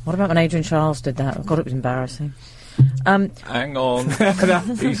protest. What about when Adrian Charles did that? God, it was embarrassing. Hang on.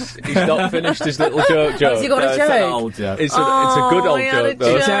 he's not finished his little joke. Has he got a joke? It's an old joke. It's a good old joke,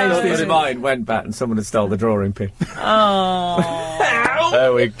 though. He changed his mind, went back, and someone had stole the drawing pin. Oh.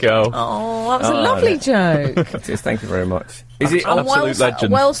 There we go. Oh, that was a lovely joke. Cheers, thank you very much. Is it absolute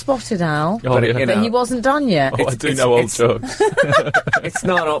legend? Well spotted, Al. Oh, yeah. But he wasn't done yet. Oh, I do know old jokes. It's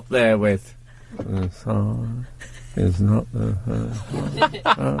not up there with... It's not the...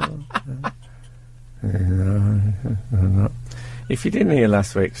 If you didn't hear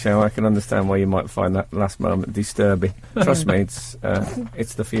last week's show, I can understand why you might find that last moment disturbing. Trust me, it's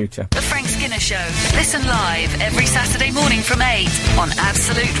the future. The Frank Skinner Show. Listen live every Saturday morning from 8 on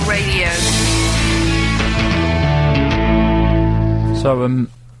Absolute Radio. So,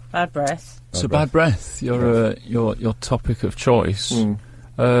 Bad breath. So bad breath. Your topic of choice.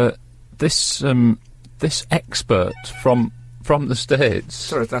 This expert from the States.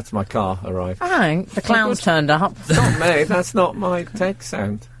 Sorry, that's my car arrived. Frank, the clown's turned up. It's not me. That's not my text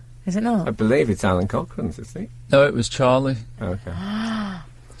sound. Is it not? I believe it's Alan Cochrane's, isn't it? No, it was Charlie. Okay.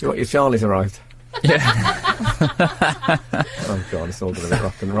 Your Charlie's arrived. Yeah. Oh God, it's all going to be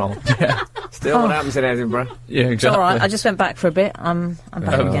rock and roll. Yeah. Still, what happens in Edinburgh? Yeah, exactly. It's all right. I just went back for a bit. I'm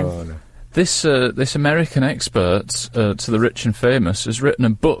back again. No. This American expert to the rich and famous has written a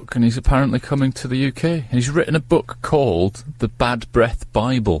book, and he's apparently coming to the UK. And he's written a book called The Bad Breath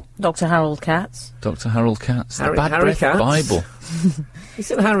Bible. Dr. Harold Katz. Dr. Harold Katz. The Bad Harry Breath Katz? Bible.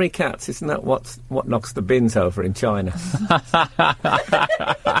 Isn't Harry Katz, isn't that what knocks the bins over in China?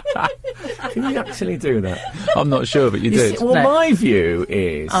 Can you actually do that? I'm not sure, but you did. Well, No. my view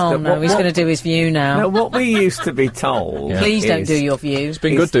is... Oh, that no, he's going to do his view now. No, what we used to be told... Please don't do your view. It's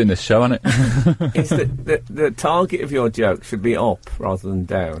been good doing this show, hasn't it? is that the target of your joke should be up rather than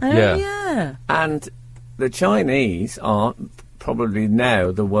down. Oh, Yeah. yeah. And the Chinese are probably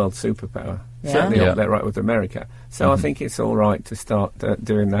now the world superpower. Yeah. Certainly Yeah. up there right with America. So I think it's all right to start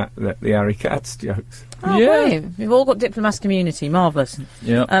doing the Harry Katz jokes. Oh, Yeah. brilliant. We've all got diplomatic immunity. Marvellous.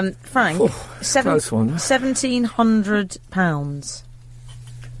 Yeah. Frank, close one. £1,700.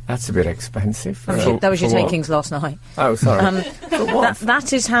 That's a bit expensive. That was your for what? takings last night. Oh, sorry. For what?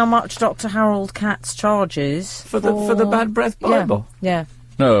 That is how much Dr. Harold Katz charges For the Bad Breath Bible? Yeah.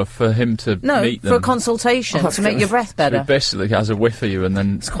 No, for him to meet them. for a consultation to make your breath He better. basically has a whiff of you and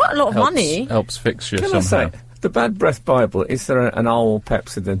then... It's quite a lot of money. Helps fix you Can I somehow. say, the Bad Breath Bible, is there an old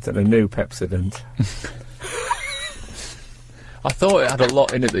Pepsodent and a new Pepsodent? I thought it had a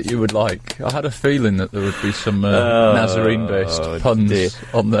lot in it that you would like. I had a feeling that there would be some Nazarene-based puns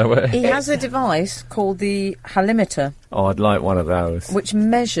on their way. He has a device called the halimeter. Oh, I'd like one of those. Which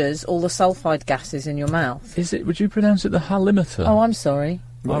measures all the sulphide gases in your mouth. Is it? Would you pronounce it the halimeter? Oh, I'm sorry.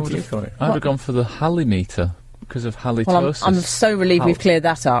 What would you call it? I would have gone for the halimeter because of halitosis. Well, I'm so relieved we've cleared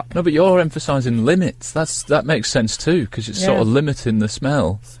that up. No, but you're emphasising limits. That makes sense too, because it's sort of limiting the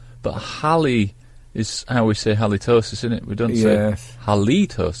smell. But hali is how we say halitosis, isn't it? We don't say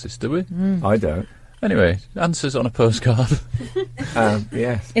halitosis, do we? I don't. Anyway, answers on a postcard.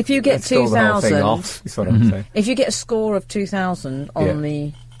 Yes. If you get 2,000, off, is what I'm saying. if you get a score of 2,000 on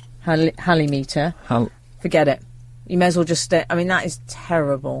the halimeter, forget it. You may as well just stay. I mean, that is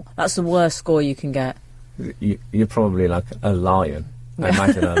terrible. That's the worst score you can get. You're probably like a lion. I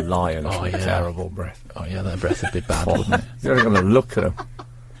imagine a lion with terrible breath. Oh yeah, their breath would be bad, wouldn't it? You're going to look at them.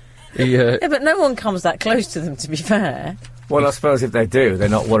 Yeah, but no one comes that close to them, to be fair. Well, I suppose if they do, they're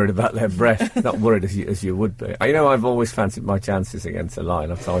not worried about their breath. Not worried as you would be. You know, I've always fancied my chances against a lion.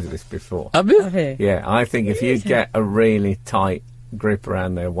 I've told you this before. Have you? Yeah, I think if you get a really tight grip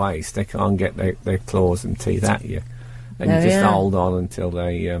around their waist, they can't get their claws and teeth at you. And you just hold on until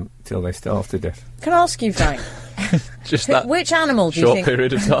they starve to death. Can I ask you, Frank? Just that which animal do you think? Short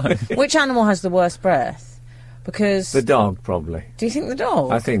period of time. Which animal has the worst breath? Because the dog, probably. Do you think the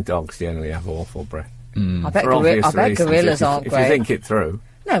dog? I think dogs generally have awful breath. I bet gorillas aren't great. If you think it through.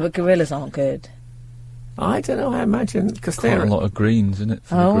 No, but gorillas aren't good. I don't know. I imagine because quite a lot of greens in it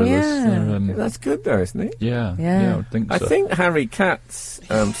for the gorillas. Yeah. That's good though, isn't it? Yeah, I would think so. I think Harry Katz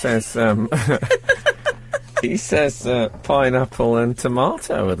says. He says pineapple and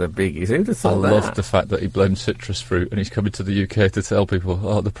tomato are the biggies. Who'd have thought that? I love the fact that he blames citrus fruit and he's coming to the UK to tell people,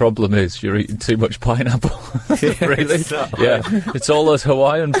 oh, the problem is you're eating too much pineapple. Really? Yeah. It's all those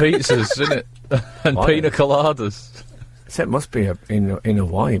Hawaiian pizzas, isn't it? And pina coladas. So it must be in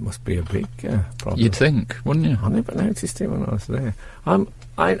Hawaii. It must be a big problem. You'd think, wouldn't you? I never noticed it when I was there.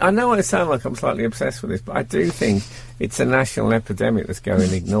 I know I sound like I'm slightly obsessed with this, but I do think it's a national epidemic that's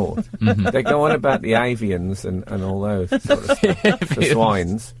going ignored. They go on about the avians and all those sort of stuff, the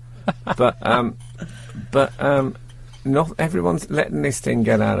swines, but not everyone's letting this thing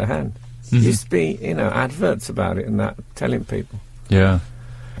get out of hand. Used to be, adverts about it and that, telling people. Yeah.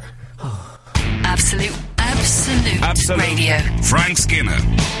 Absolute Radio. Frank Skinner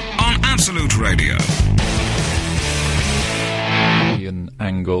on Absolute Radio. Ian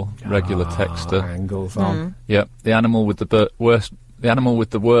Angle, regular texter. Angle's on. Yep. The animal with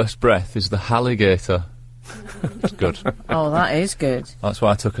the worst breath is the alligator. It's good. Oh, that is good. That's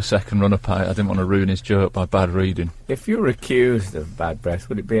why I took a second run up at it. I didn't want to ruin his joke by bad reading. If you were accused of bad breath,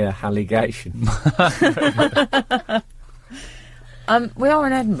 would it be a allegation? We are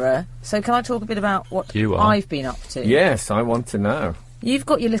in Edinburgh, so can I talk a bit about what I've been up to? Yes, I want to know. You've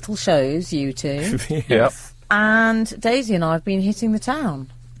got your little shows, you two. Yep. And Daisy and I have been hitting the town.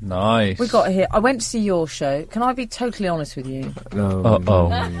 Nice. We got here. I went to see your show. Can I be totally honest with you? No.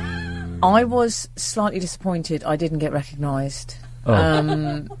 Uh-oh. I was slightly disappointed I didn't get recognised.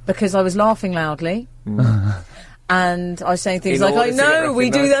 Because I was laughing loudly. And I was saying things like, I know, we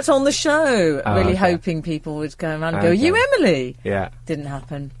do that on the show. Really hoping people would go around and go, you Emily? Yeah. Didn't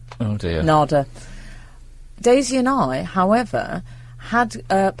happen. Oh dear. Nada. Daisy and I, however, had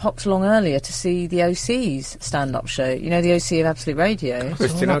popped along earlier to see the OC's stand-up show. You know, the OC of Absolute Radio?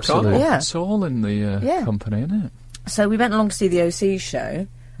 Christian O'Connell. Yeah. It's all in the company, isn't it? So we went along to see the OC's show,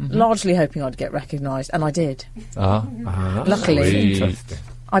 largely hoping I'd get recognised, and I did. Luckily,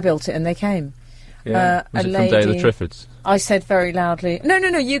 I built it and they came. Yeah. Was it from Day of the Triffids? I said very loudly, no,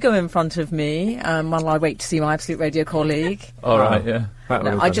 you go in front of me while I wait to see my Absolute Radio colleague. All right, yeah.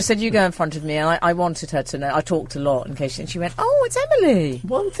 No, I just said, you go in front of me, and I wanted her to know. I talked a lot in case she went, oh, it's Emily.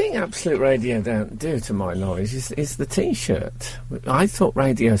 One thing Absolute Radio don't do, to my knowledge, is the T-shirt. I thought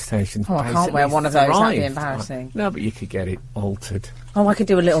radio stations I can't wear one of those, that'd be embarrassing. No, but you could get it altered. Oh, I could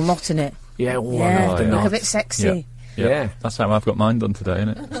do a little knot in it. Yeah, look a bit sexy. Yeah. That's how I've got mine done today, isn't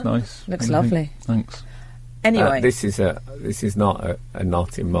it? It's nice. Looks lovely. Thanks. Anyway, this is not a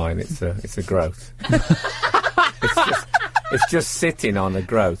knot in mine. It's a growth. It's just sitting on a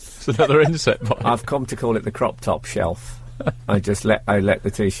growth. It's another insect bite. I've come to call it the crop top shelf. I let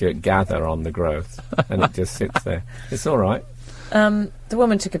the T-shirt gather on the growth, and it just sits there. It's all right. The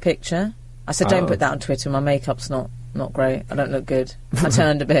woman took a picture. I said, don't put that on Twitter. My makeup's not great. I don't look good. I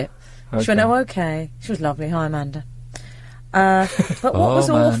turned a bit. Okay. She went, oh, okay. She was lovely. Hi, Amanda. But what was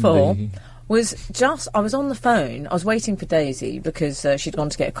awful was I was on the phone. I was waiting for Daisy because she'd gone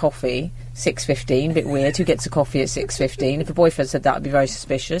to get a coffee, 6:15. A bit weird. Who gets a coffee at 6:15? If a boyfriend said that, I'd be very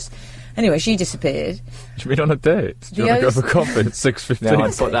suspicious. Anyway, she disappeared. Do you mean on a date? Do you want to go for coffee at 6:15? No,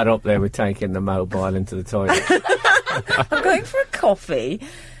 I'd put that up there with taking the mobile into the toilet. I'm going for a coffee.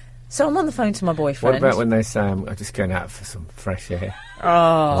 So I'm on the phone to my boyfriend. What about when they say, I'm just going out for some fresh air?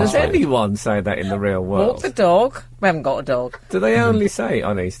 Oh. Does anyone say that in the real world? Walk the dog. We haven't got a dog. Do they only say it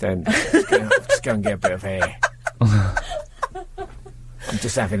on East End? Just go and get a bit of air. I'm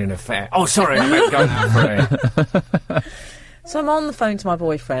just having an affair. Oh, sorry, I meant going out for air. So I'm on the phone to my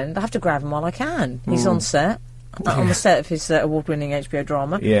boyfriend. I have to grab him while I can. He's on set. On the set of his award-winning HBO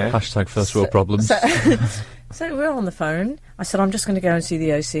drama. Yeah. Hashtag first world problems. So we're on the phone. I said, I'm just going to go and see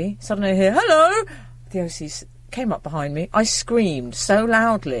the OC. Suddenly I hear, hello! The OC came up behind me. I screamed so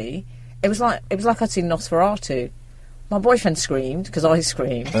loudly. It was like I'd seen Nosferatu. My boyfriend screamed, because I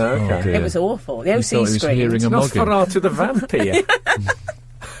screamed. Okay. It was awful. The OC thought he was screamed. hearing a mugging. Nosferatu the vampire.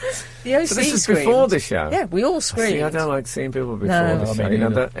 The OC So this is screamed. before the show? Yeah, we all screamed. See, I don't like seeing people before No. the No, show. me You know,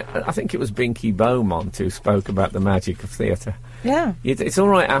 neither. I think it was Binky Beaumont who spoke about the magic of theatre. Yeah. It's all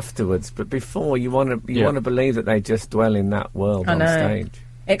right afterwards, but before you want to believe that they just dwell in that world I on know. stage.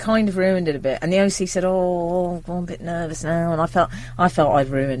 It kind of ruined it a bit. And the OC said, I'm a bit nervous now. And I felt I'd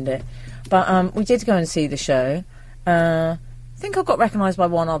ruined it. But we did go and see the show. I think I got recognised by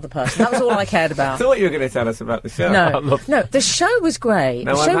one other person. That was all I cared I about. thought you were going to tell us about the show. No, the show was great.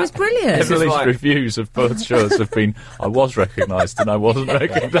 No, the show was brilliant. This is Emily's like- reviews of both shows have been, I was recognised and I wasn't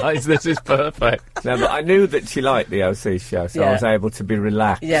recognised. This is perfect. No, but I knew that she liked the OC show, so I Yeah. was able to be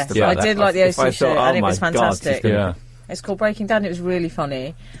relaxed. Yes, about I that. did like the If I OC show, thought, and oh it was my God, fantastic. she's gonna- Yeah. It's called Breaking Down. It was really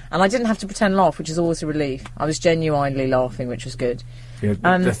funny. And I didn't have to pretend laugh, which is always a relief. I was genuinely laughing, which was good. Yeah,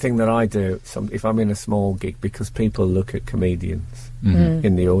 the thing that I do, if I'm in a small gig, because people look at comedians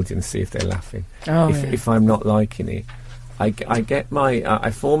in the audience, see if they're laughing. Oh, If I'm not liking it, I get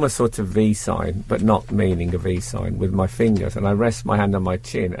I form a sort of V sign, but not meaning a V sign, with my fingers, and I rest my hand on my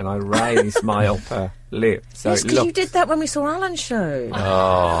chin, and I raise my upper lip. So yes, it because you looks... did that when we saw Alun's show.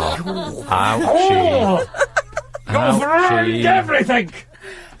 Oh, ouchie. Ouchie. everything!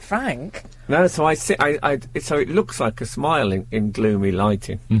 Frank. No, so so it looks like a smile in gloomy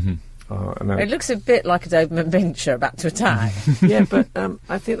lighting. Mm-hmm. Oh, I know. It looks a bit like a Doberman Pinscher about to attack. Yeah, but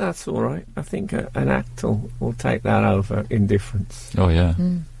I think that's all right. I think an act will take that over indifference. Oh, yeah.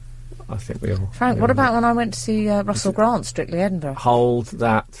 I think we all... Frank, what about when I went to see Russell Grant, Strictly Edinburgh? Hold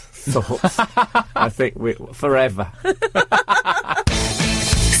that thought. I think we... Forever.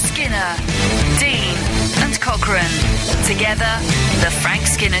 Skinner, Dean, and Cochrane. Together, The Frank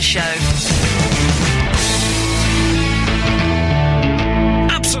Skinner Show.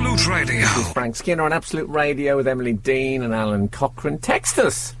 Absolute Radio. Frank Skinner on Absolute Radio with Emily Dean and Alan Cochrane. Text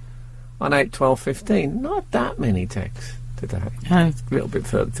us on 81215. Not that many texts today. No. A little bit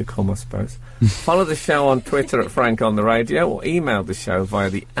further to come, I suppose. Follow the show on Twitter at Frank on the Radio, or email the show via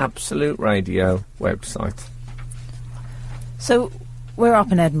the Absolute Radio website. So, we're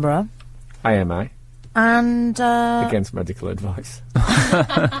up in Edinburgh, AMA, and... against medical advice.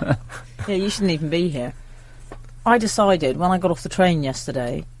 yeah, you shouldn't even be here. I decided, when I got off the train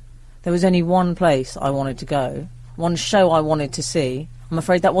yesterday, there was only one place I wanted to go, one show I wanted to see. I'm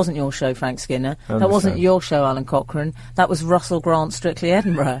afraid that wasn't your show, Frank Skinner. That wasn't your show, Alan Cochrane. That was Russell Grant, Strictly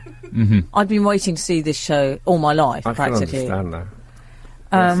Edinburgh. I'd been waiting to see this show all my life, I can practically. understand that.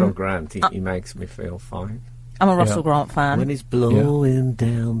 Russell Grant, he makes me feel fine. I'm a Russell Grant fan. When he's blowing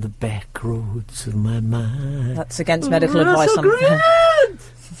down the back roads of my mind. That's against medical advice.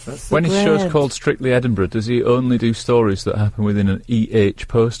 When his show's called Strictly Edinburgh, does he only do stories that happen within an EH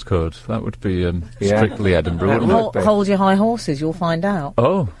postcode? That would be Strictly Edinburgh, wouldn't it? Hold your high horses, you'll find out.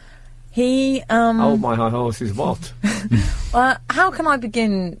 Oh. He, Hold my high horses, what? how can I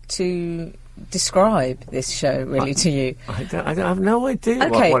begin to describe this show, really, to you? I have no idea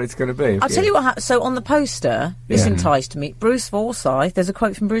Okay. what it's going to be. I'll tell you what happened. So on the poster, this enticed me. Bruce Forsyth, there's a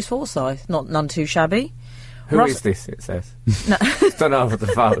quote from Bruce Forsyth, none too shabby. Who is this, it says? No. It's done over the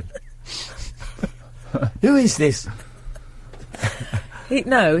phone. Who is this? He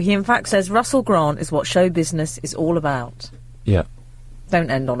in fact says Russell Grant is what show business is all about. Yeah.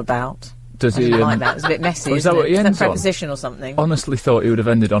 Don't end on about. Does I he... didn't like that. It's a bit messy, Oh, is that isn't what it? he Is that ends on? preposition or something? Honestly thought he would have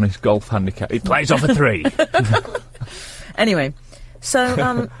ended on his golf handicap. He plays off a 3. Anyway,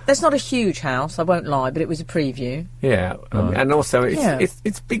 so there's not a huge house, I won't lie, but it was a preview. Yeah, and also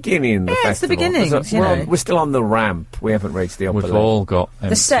it's beginning the Yeah, festival. it's the beginnings, you know. We're still on the ramp. We haven't reached the upper We've level. all got empty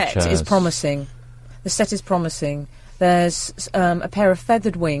The set chairs. is promising. There's a pair of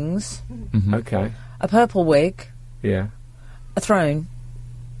feathered wings, Okay, a purple wig, yeah. a throne,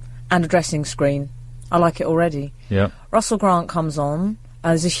 and a dressing screen. I like it already. Yeah. Russell Grant comes on.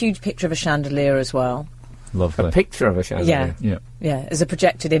 There's a huge picture of a chandelier as well. Lovely. A picture of a chandelier? Yeah. Yeah, as a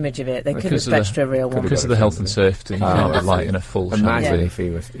projected image of it. They could have Because of the- fetched a real one. Because of the health and safety, you can't be I see. lighting a full Imagine chandelier. if he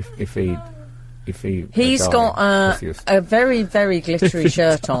was, if he. He's died, got because he was- a very, very glittery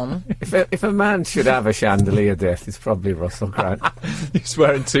shirt on. If a man should have a chandelier death, it's probably Russell Grant. He's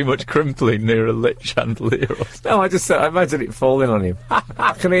wearing too much crimpling near a lit chandelier. No, I imagine it falling on him.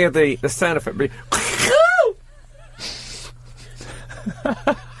 I can hear the sound effect be.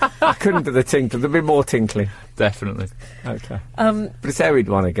 I couldn't do the tinkle. There'd be more tinkling. Definitely. Okay. But it's how he'd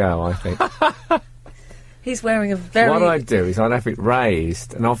want to go, I think. He's wearing a very... What I'd do is I'd have it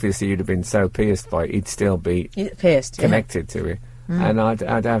raised, and obviously you'd have been so pierced by it, he'd still be pierced, connected to it. And I'd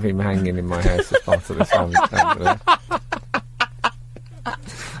have him hanging in my house as part of the song.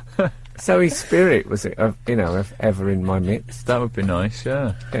 So his spirit was, ever in my midst. That would be nice,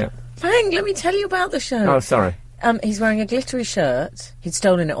 yeah. Yeah. Frank, let me tell you about the show. Oh, sorry. He's wearing a glittery shirt. He'd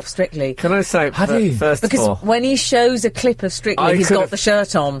stolen it off Strictly. Can I say, Had he? first Because of all... when he shows a clip of Strictly, he's got the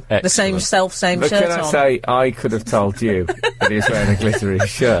shirt on. The same Excellent. same But shirt can I on. say, I could have told you that he was wearing a glittery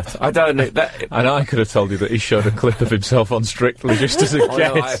shirt. I don't know that. And I could have told you that he showed a clip of himself on Strictly just as a Oh,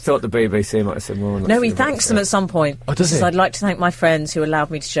 no, I guess. thought the BBC might have said more. No, he thanks them at some point. Oh, does He says, he? I'd like to thank my friends who allowed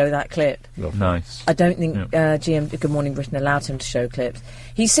me to show that clip. Nice. I don't think GM Good Morning Britain allowed him to show clips.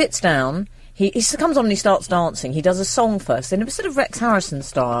 He sits down, he comes on and he starts dancing. He does a song first, in a sort of Rex Harrison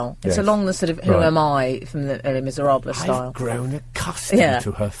style. It's Yes. along the sort of Who Right. Am I from the Les Miserables style. I've grown accustomed Yeah.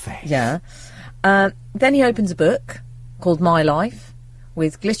 to her face. Yeah. Then he opens a book called My Life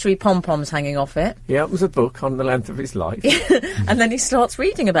with glittery pom-poms hanging off it. Yeah, it was a book on the length of his life. And then he starts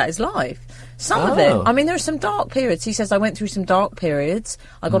reading about his life. Some of it, Oh. I mean, there are some dark periods. He says, I went through some dark periods.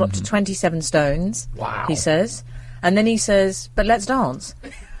 I got up to 27 stones, Wow. he says. And then he says, but let's dance.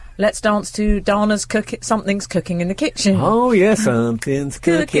 Let's dance to Dana's Something's Cooking in the Kitchen. Oh, yes, something's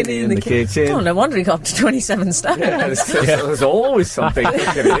cooking in the kitchen. Oh, no wonder he got up to 27 stones. Yeah, there's always something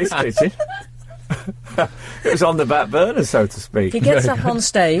cooking in this kitchen. It was on the back burner, so to speak. He gets up on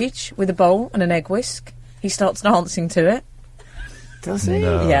stage with a bowl and an egg whisk. He starts dancing to it. Does he?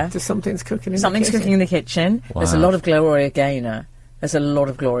 No. Yeah. Just something's cooking in Something's the kitchen. cooking in the kitchen. There's a Wow. lot of Gloria Gaynor. There's a lot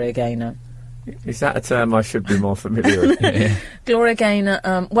of Gloria Gaynor. Is that a term I should be more familiar with? Yeah. Gloria Gaynor,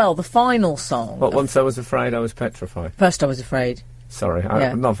 the final song. What, once I was afraid, I was petrified. First I was afraid. Sorry,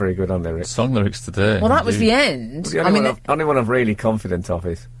 Yeah. I'm not very good on lyrics. Song lyrics today. Well, that was You- the end. The I only, mean, only one I'm really confident of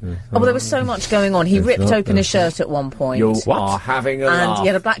is... there was so much going on. He It's ripped not open his the- shirt at one point. You are having a And laugh. he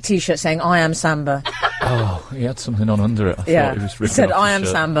had a black T-shirt saying, I am Samba. Oh, he had something on under it. I Yeah. thought he was He ripping said, off I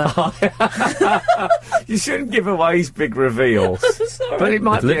his am shirt. Samba. You shouldn't give away his big reveals. But it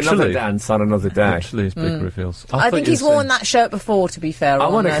might be another Literally. dance on another day. Actually, his big reveals. I thought think you he's were worn saying- that shirt before, to be fair. I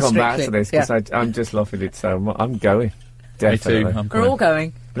on, want to come back Strictly. to this because Yeah. I'm just loving it so much. I'm going. Me Definitely. too. I'm We're all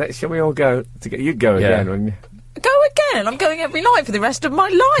going. going. Shall we all go together? You'd go Yeah. again, wouldn't you? Go again. I'm going every night for the rest of my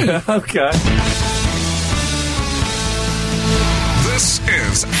life. Okay. This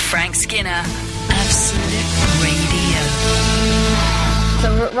is Frank Skinner, Absolute Radio.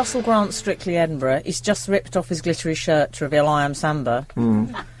 So we're at Russell Grant's Strictly Edinburgh. He's just ripped off his glittery shirt to reveal I am Samba.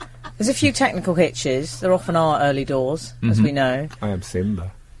 There's a few technical hitches. There often are early doors, as we know. I am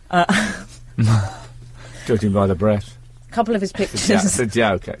Simba. Judging by the breath. A couple of his It's pictures. a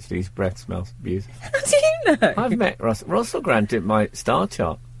joke, actually. His breath smells beautiful. How do you know? I've met Russell Grant did my star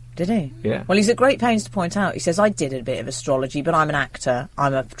chart. Did he? Yeah. Well, he's at great pains to point out. He says, I did a bit of astrology, but I'm an actor.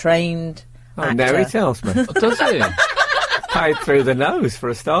 I'm a trained Oh, actor. now he tells me. Does he? Paid through the nose for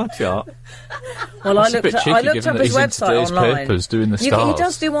a star chart. Well, That's a bit cheeky, I looked given up that his he's in website today's online. papers doing the He stars.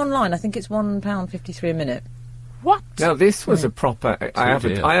 does do online. I think it's £1.53 a minute. What? Now, this was a proper... I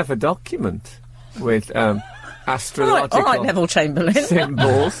dear. have a document with All right, astrological Neville Chamberlain.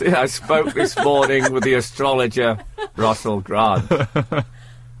 symbols. Yeah, I spoke this morning with the astrologer, Russell Grant.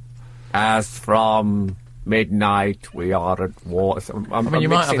 As from midnight, we are at war. So I'm you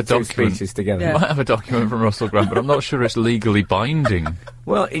might have mixing a two document. speeches together. Yeah. I might have a document from Russell Grant, but I'm not sure it's legally binding.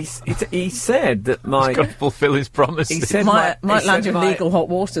 Well, he said that my... He's got to fulfil his promises. He said might he land said you in my- legal hot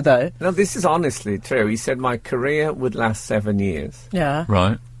water, though. No, this is honestly true. He said my career would last 7 years Yeah.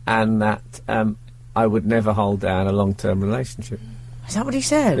 Right. and that I would never hold down a long-term relationship. Is that what he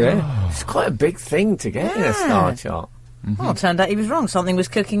said? Yeah. It's quite a big thing to get in a star chart. Well, it turned out he was wrong. Something was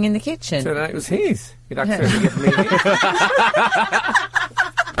cooking in the kitchen. So it was his. He'd accidentally given me his.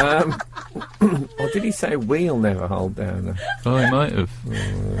 Or did he say we'll never hold down? Oh, he might have. What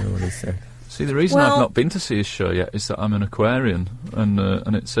did he say? See, the reason Well- I've not been to see his show yet is that I'm an Aquarian, and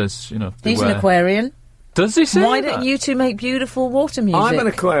it says, He's an beware. Aquarian. Does he say Why that? don't you two make beautiful water music? I'm an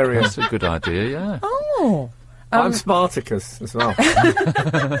Aquarian. That's a good idea, yeah. Oh. I'm Spartacus as well.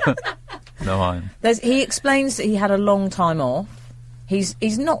 No, No, I am. He explains that he had a long time off. He's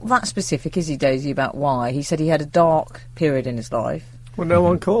not that specific, is he, Daisy, about why? He said he had a dark period in his life. Well, no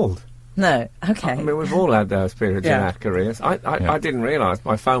one called. No, okay. I mean, we've all had those periods in our careers. I didn't realise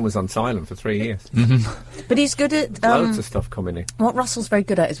my phone was on silent for 3 years. But he's good at... Loads of stuff coming in. What Russell's very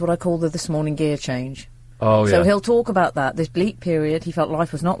good at is what I call the this morning gear change. Oh, yeah. So he'll talk about that, this bleak period. He felt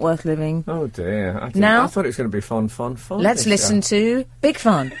life was not worth living. Oh, dear. I thought it was going to be fun. Let's listen to Big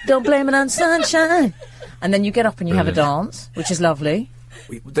Fun. Don't blame it on sunshine. And then you get up and you have a dance, which is lovely.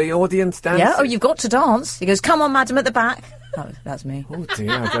 The audience dance? Yeah, you've got to dance. He goes, come on, madam, at the back. Oh, that's me. Oh, dear.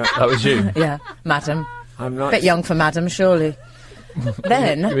 That was you? Yeah, madam. I'm not... Bit young for madam, surely.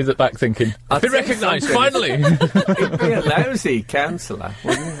 Then... You're at the back thinking, I've been recognised, finally! He'd be a lousy counsellor,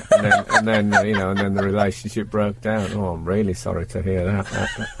 wouldn't he? And then the relationship broke down. Oh, I'm really sorry to hear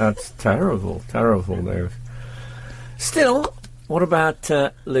that. That's terrible news. Still... What about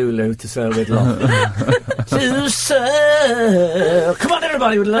Lulu to Sir Ridloff? To Sir... Come on,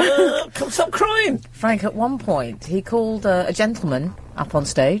 everybody, with love. Come, stop crying. Frank, at one point, he called a gentleman up on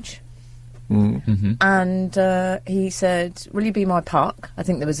stage. Mm-hmm. And he said, will you be my puck? I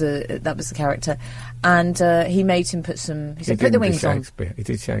think that was the character. And he made him put some... He said, put the wings on. He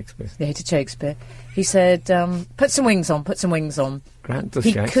did Shakespeare. Yeah, he did Shakespeare. He said, put some wings on, put some wings on. Grant does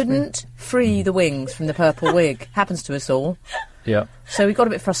he Shakespeare. Couldn't free the wings from the purple wig. Happens to us all. Yeah. So he got a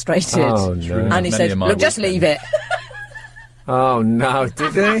bit frustrated. Oh, no. And he said, look, just leave it. Oh, no,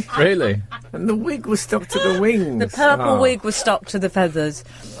 did he? Really? And the wig was stuck to the wings. The purple wig was stuck to the feathers.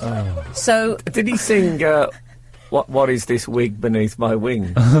 Oh. So... Did he sing, what is this wig beneath my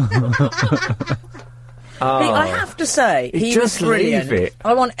wings? I have to say, he was brilliant. Leave it.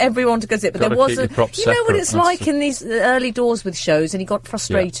 I want everyone to go see it, but Gotta there was keep your props you know what separate, it's that's like in these early doors with shows, and he got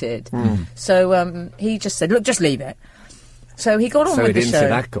frustrated. Yeah. So he just said, look, just leave it. So he got on So with he the didn't show. see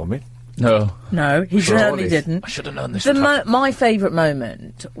that coming? No, he certainly didn't. I should have known this would happen. My favourite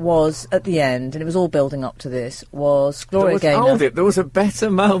moment was at the end, and it was all building up to this, was Gloria Gaynor. Hold it, there was a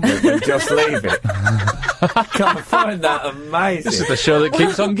better moment than just leave it. I can't find that amazing. This is the show that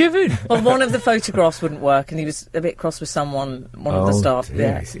keeps on giving. Well, one of the photographs wouldn't work, and he was a bit cross with one of the staff. Dear,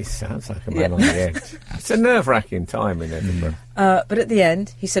 Yeah. He sounds like a man on the edge. It's a nerve-wracking time in Edinburgh. But at the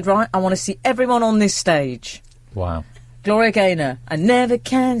end, he said, right, I want to see everyone on this stage. Wow. Gloria Gaynor, I never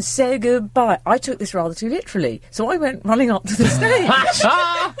can say goodbye. I took this rather too literally, so I went running up to the stage.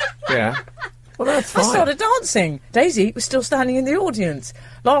 Yeah. Well, that's fine. I started dancing. Daisy was still standing in the audience,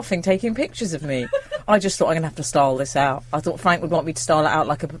 laughing, taking pictures of me. I just thought, I'm going to have to style this out. I thought Frank would want me to style it out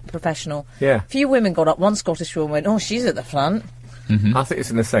like a professional. Yeah. A few women got up. One Scottish woman went, oh, she's at the front. Mm-hmm. I think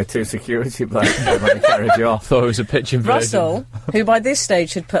it's going to say 2 security blokes when they carried you off. Thought it was a pitch invasion. Russell, who by this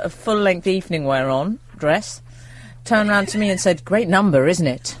stage had put a full-length evening wear on, dress, turned around to me and said, great number, isn't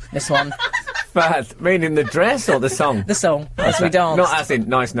it, this one? Bad. Meaning the dress or the song? The song, as we danced. Not as in,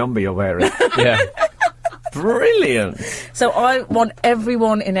 nice number you're wearing. Yeah. Brilliant. So I want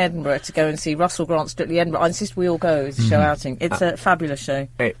everyone in Edinburgh to go and see Russell Grant Strictly Edinburgh. I insist we all go as a show outing. It's a fabulous show.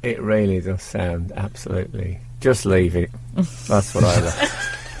 It really does sound absolutely... Just leave it. That's what I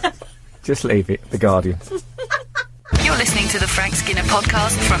love. Just leave it. The Guardian. You're listening to the Frank Skinner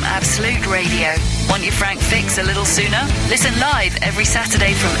podcast from Absolute Radio. Want your Frank fix a little sooner? Listen live every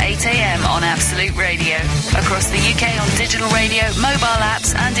Saturday from 8 a.m. on Absolute Radio. Across the UK on digital radio, mobile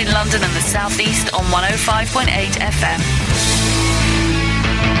apps, and in London and the South East on 105.8 FM.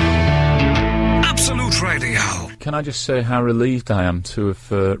 Absolute Radio. Can I just say how relieved I am to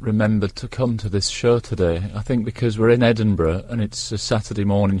have remembered to come to this show today? I think because we're in Edinburgh and it's a Saturday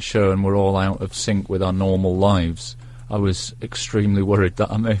morning show and we're all out of sync with our normal lives, I was extremely worried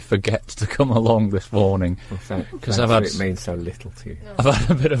that I may forget to come along this morning. Because it means so little to you. I've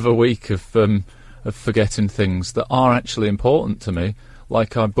had a bit of a week of forgetting things that are actually important to me.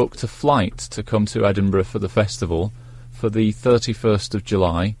 Like I booked a flight to come to Edinburgh for the festival for the 31st of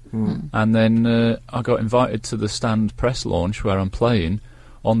July, and then I got invited to the Stand press launch where I'm playing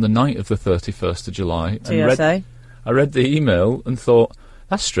on the night of the 31st of July. TSA? I read the email and thought,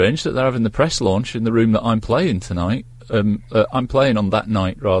 that's strange that they're having the press launch in the room that I'm playing tonight. I'm playing on that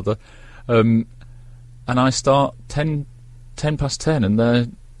night, rather. And I start 10 past 10, and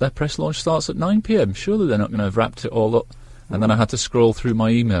their press launch starts at 9 p.m. Surely they're not going to have wrapped it all up. And then I had to scroll through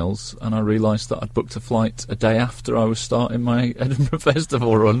my emails, and I realised that I'd booked a flight a day after I was starting my Edinburgh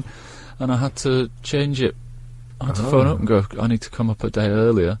Festival run, and I had to change it. I had to phone up and go, I need to come up a day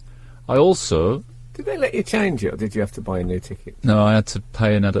earlier. I also... Did they let you change it, or did you have to buy a new ticket? No, I had to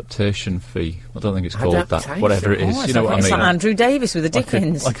pay an adaptation fee. I don't think it's called that. Adaptation? Whatever it is. Oh, You know what I it's mean? like Andrew Davis with the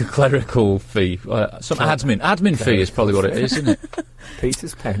Dickens. Like a clerical fee. Some admin fee is probably what it is, isn't it?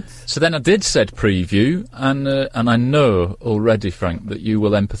 Peter's pence. So then I did said preview, and I know already, Frank, that you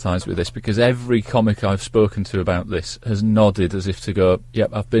will empathise with this, because every comic I've spoken to about this has nodded as if to go,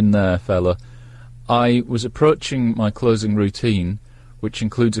 yep, I've been there, fella. I was approaching my closing routine, which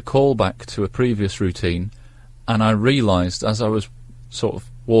includes a callback to a previous routine, and I realised as I was sort of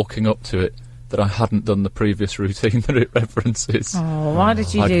walking up to it that I hadn't done the previous routine that it references. Oh, why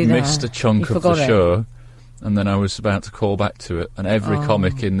did you do I'd that? missed a chunk You of the forgot it. show, and then I was about to call back to it, and every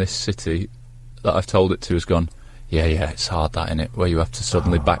comic in this city that I've told it to has gone, yeah, it's hard, that, innit, where you have to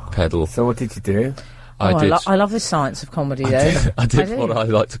suddenly backpedal. So what did you do? I love the science of comedy, though. I did what I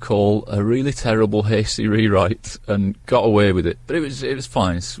like to call a really terrible hasty rewrite and got away with it. But it was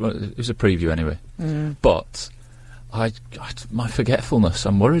fine. It was a preview anyway. But my forgetfulness,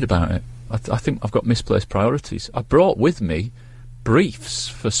 I'm worried about it. I think I've got misplaced priorities. I brought with me briefs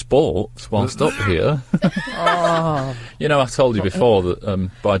for sport whilst up here. You know, I told you before that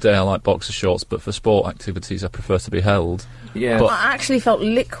by day I like boxer shorts, but for sport activities I prefer to be held. Yeah. But I actually felt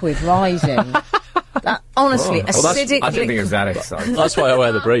liquid rising. Honestly, acidic I didn't think it liquid. was that exciting. that's why I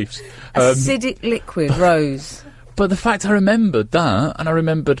wear the briefs. Acidic liquid rose. But the fact I remembered that, and I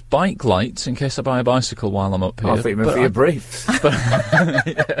remembered bike lights in case I buy a bicycle while I'm up here. I thought you meant for your briefs.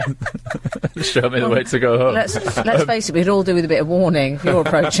 Show me the way to go home. Let's face it, we could all do with a bit of warning if you're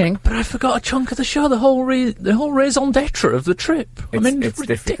approaching. But I forgot a chunk of the show, the whole raison d'etre of the trip. It's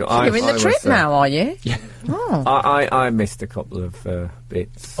difficult. You're in the trip now, are you? Yeah. Oh. I missed a couple of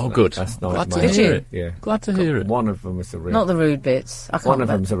bits. Oh, good. Last night. Glad to Did hear you? it. Yeah. Glad to hear it. One of them was a real. Not the rude bits. I can't One of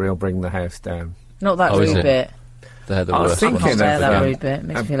bear- them's a real bring the house down. Not that Oh, is rude it? bit. They're the I was worst thinking ones. of bear that um, rude bit.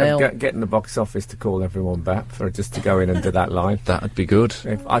 Makes me feel ill. getting the box office to call everyone back for just to go in and do that line. That'd be good.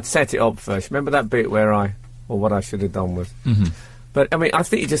 If I'd set it up first. Remember that bit where what I should have done was. Mm-hmm. But I mean, I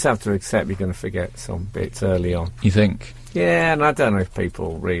think you just have to accept you're going to forget some bits early on. You think? Yeah, and I don't know if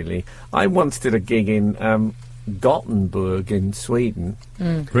people really. I once did a gig in Gothenburg in Sweden,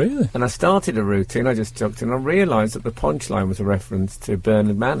 Really? and I started a routine. I just chucked in. I realised that the punchline was a reference to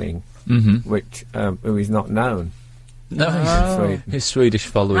Bernard Manning, Mm-hmm. which who is not known No, in Sweden. his Swedish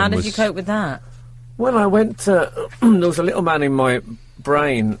following How did was... you cope with that? When I went to, there was a little man in my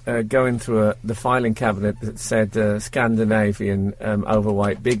brain going through the filing cabinet that said Scandinavian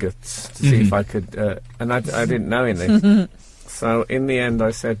overweight bigots to see if I could, and I didn't know any. So in the end I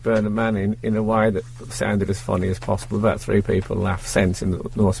said Bernard Manning in a way that sounded as funny as possible. About 3 people laughed, sensing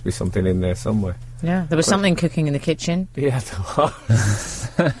that there must be something in there somewhere. Yeah, there was something cooking in the kitchen. Yeah, there was.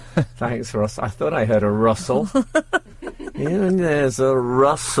 Thanks, Ross. I thought I heard a rustle. And there's a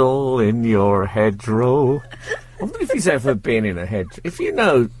rustle in your hedgerow. I wonder if he's ever been in a hedgerow. If you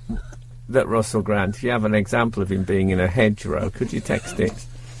know that Russell Grant, if you have an example of him being in a hedgerow, could you text it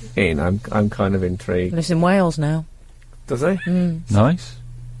in? I'm kind of intrigued. He lives in Wales now. Does he? Nice.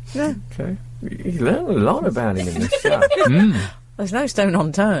 Yeah. Okay. You learn a lot about him in this show. There's no stone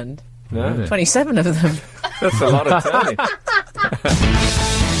unturned. No, Really? 27 of them. that's a lot of turning.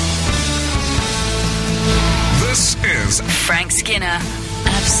 This is Frank Skinner,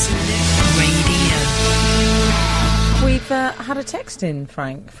 Absolute Radio. We've had a text in,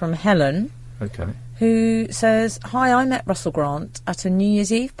 Frank, from Helen, Okay. who says, "Hi, I met Russell Grant at a New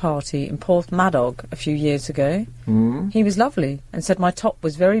Year's Eve party in Porthmadog a few years ago. He was lovely and said my top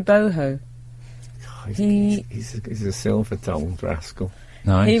was very boho. He's a silver-tongued rascal.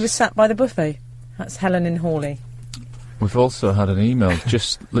 Nice. He was sat by the buffet." That's Helen in Hawley. We've also had an email,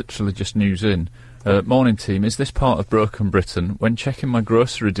 literally just news in. Morning team, is this part of Broken Britain? When checking my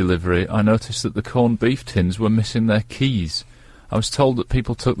grocery delivery, I noticed that the corned beef tins were missing their keys. I was told that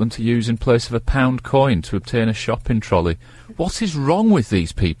people took them to use in place of a £1 coin to obtain a shopping trolley. What is wrong with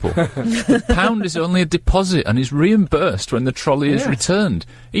these people? The £1 is only a deposit and is reimbursed when the trolley is returned.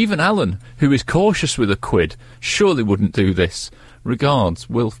 Even Alun, who is cautious with a quid, surely wouldn't do this. Regards,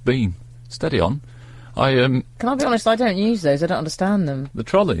 Wilf Bean. Steady on. Can I be honest, I don't use those, I don't understand them. The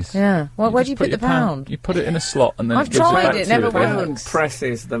trolleys? Yeah. Well, where do you put the your £1? You put it in a slot and then I've it gives tried back it, to never you. works.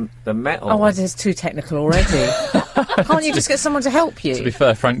 Presses the metal. Oh, it's too technical already. Can't you just get someone to help To be you?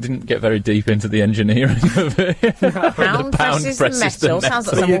 fair, Frank didn't get very deep into the engineering of it. Pound presses the metal. Sounds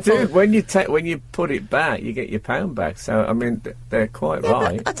like But you someone do when you put it back, you get your £1 back. So I mean, they're quite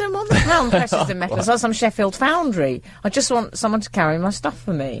right. I don't want the pound presses the metal. It's like some Sheffield foundry. I just want someone to carry my stuff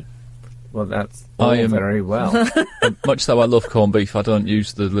for me. Well, that's all very well. Much though I love corned beef, I don't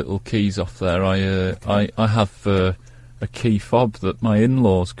use the little keys off there. I have a key fob that my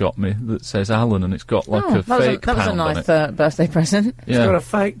in-laws got me that says Alun, and it's got like a fake that was a pound on nice it. birthday present. It's got a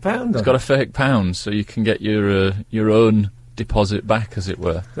fake pound. It's got a fake pound, so you can get your own deposit back, as it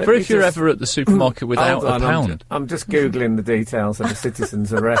were. For if you're ever at the supermarket without a pound. I'm just googling the details of the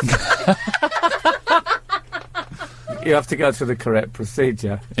citizen's arrest. You have to go through the correct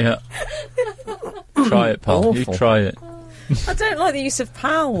procedure. Yeah. Try it, pal. Awful. You try it. I don't like the use of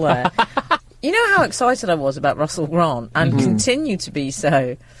pal there. You know how excited I was about Russell Grant, and continue to be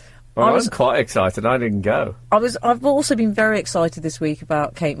so. Well, I was quite excited. I didn't go. I've also been very excited this week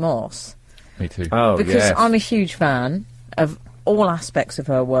about Kate Moss. Me too. Oh, because yes. I'm a huge fan of all aspects of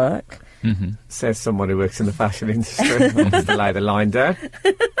her work. Mm-hmm. Says someone who works in the fashion industry. I'm just to lay the line down.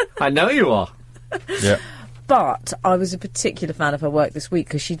 I know you are. Yeah. But I was a particular fan of her work this week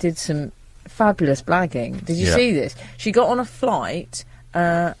because she did some fabulous blagging. Did you see this? She got on a flight,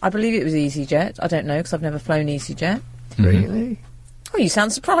 I believe it was EasyJet. I don't know because I've never flown EasyJet. Really? Oh, you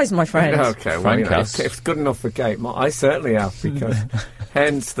sound surprised, my friend. Okay, well, you know, if it's good enough for Kate Moss, I certainly have, because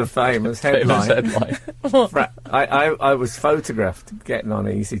hence the famous headline. I was photographed getting on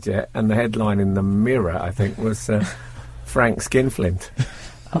EasyJet, and the headline in the Mirror, I think, was Frank Skinflint.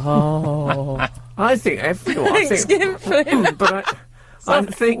 Oh. I think everyone... Frank Skinflint. But I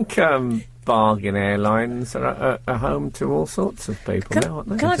think bargain airlines are home to all sorts of people now, aren't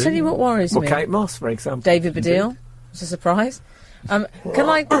they? Can I tell you what worries me? Kate Moss, for example. David Baddiel. It's a surprise. Can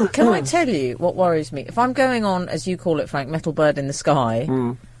I tell you what worries me? If I'm going on, as you call it, Frank, Metal Bird in the Sky,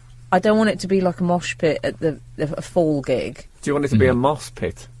 I don't want it to be like a mosh pit at a fall gig. Do you want it to be a moss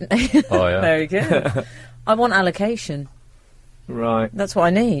pit? Oh, yeah. Very good. I want allocation. Right. That's what I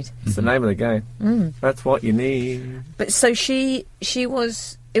need. It's the name of the game. That's what you need. But so she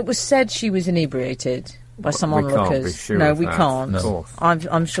was... It was said she was inebriated by some onlookers. Can't be sure no, of we that, can't. of course.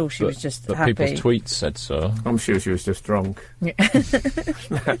 I'm sure she was just but happy. people's tweets said so. I'm sure she was just drunk. No,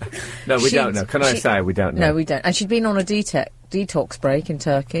 we don't know. Can I say we don't know? No, we don't. And she'd been on a detox break in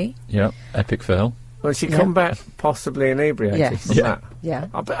Turkey. Yeah, epic fail. Well, she come back possibly inebriated from that. Yeah.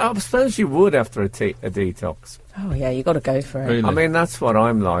 I suppose you would after a detox. Oh, yeah, you got to go for it. Really? I mean, that's what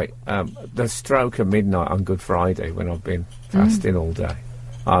I'm like. The stroke of midnight on Good Friday, when I've been fasting all day,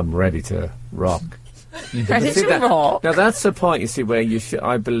 I'm ready to rock. Ready to rock? Now, that's the point, you see, where you should...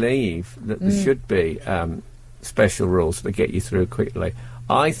 I believe that there should be special rules that get you through quickly.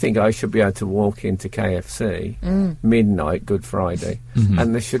 I think I should be able to walk into KFC midnight, Good Friday,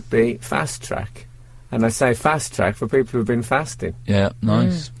 and there should be fast track. And I say fast track for people who've been fasting. Yeah,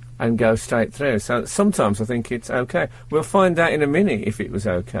 nice. And go straight through. So sometimes I think it's okay. We'll find out in a minute if it was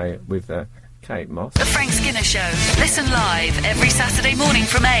okay with Kate Moss. The Frank Skinner Show. Listen live every Saturday morning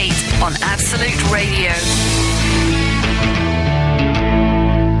from 8 on Absolute Radio.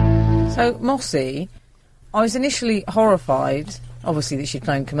 So, Mossy, I was initially horrified, obviously, that she'd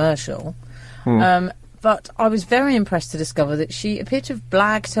flown commercial. But I was very impressed to discover that she appeared to have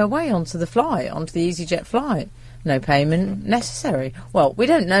blagged her way onto the EasyJet flight. No payment necessary. Well, we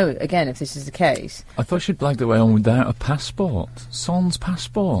don't know, again, if this is the case. I thought she'd blagged her way on without a passport. Sans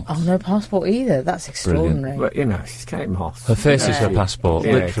passport. Oh, no passport either. That's extraordinary. But, you know, she's Kate Moss. Her face is her passport,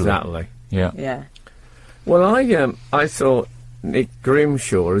 Yeah, literally. exactly. Yeah. Yeah. Well, I thought Nick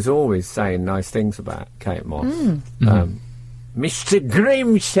Grimshaw is always saying nice things about Kate Moss. Mr.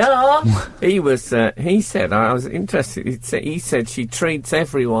 Grimshaw! He said, I was interested, he said she treats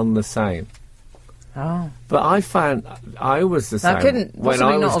everyone the same. Oh. But I found I was the same. That couldn't when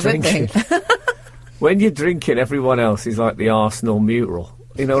I possibly was not a good drinking. thing. When you're drinking, everyone else is like the Arsenal mural.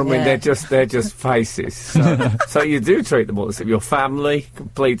 You know what I mean? Yeah. They're just faces. So you do treat them all the same. Your family,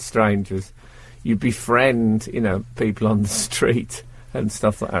 complete strangers. You befriend, people on the street and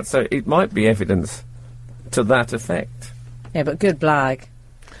stuff like that. So it might be evidence to that effect. Yeah, but good blag.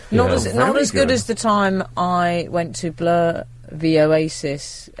 Not as good as the time I went to Blur v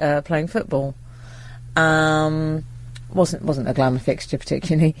Oasis playing football. Wasn't a glamour fixture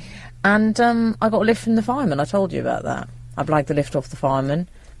particularly, and I got a lift from the fireman. I told you about that. I blagged the lift off the fireman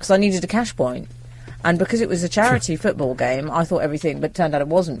because I needed a cash point, and because it was a charity football game, I thought everything, but it turned out it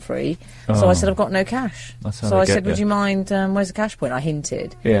wasn't free. So I said, I've got no cash. So I said, would you mind? Where's the cash point? I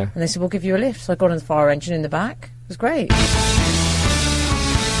hinted, yeah, and they said, we'll give you a lift. So I got in the fire engine in the back. It was great.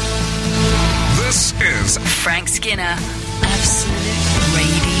 This is Frank Skinner, Absolute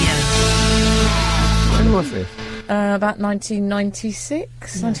Radio. When was it? About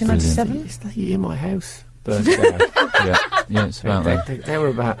 1996, 1997. Is that year my house birthday? yeah, it's about that. They were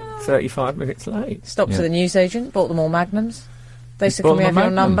about 35 minutes late. Stopped to the newsagent, bought them all Magnums. They said, bought can we them have a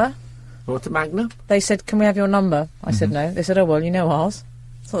your Magnum? number? Bought a Magnum? They said, can we have your number? I said no. They said, oh, well, you know ours.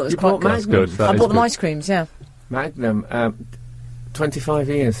 I thought it was You quite bought good. Magnum? Good. That I is bought them good. ice creams, yeah. Magnum, 25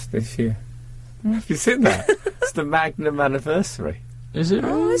 years this year. Have you seen that? It's the Magnum anniversary. Is it?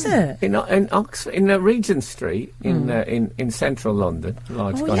 Oh, is it? In Oxford, in Regent Street, in central London.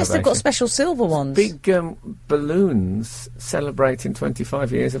 Large Oh, yes, they've got special silver ones. big balloons celebrating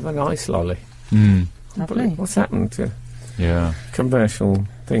 25 years of an ice lolly. Lovely. What's happened to Yeah. commercial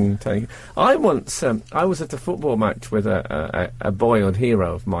thing? I once I was at a football match with a boyhood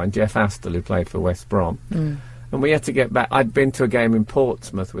hero of mine, Jeff Astle, who played for West Brom. And we had to get back. I'd been to a game in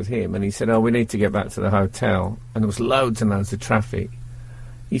Portsmouth with him, and he said, we need to get back to the hotel. And there was loads and loads of traffic.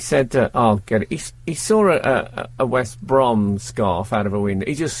 He said, I'll get it. He saw a West Brom scarf out of a window.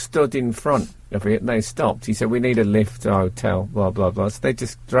 He just stood in front of it, and they stopped. He said, we need a lift to the hotel, blah, blah, blah. So they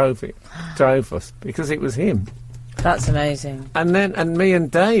just drove us, because it was him. That's amazing. And me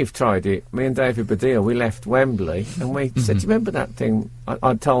and Dave tried it. Me and David Baddiel, we left Wembley, and we said, do you remember that thing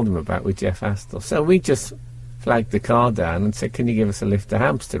I told him about with Jeff Astle? So we just flagged the car down and said, can you give us a lift to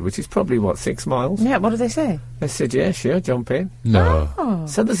Hampstead, which is probably, 6 miles? Yeah, what did they say? They said, yeah, sure, jump in. No. Oh.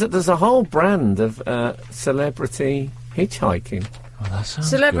 So there's a whole brand of celebrity hitchhiking. Oh, that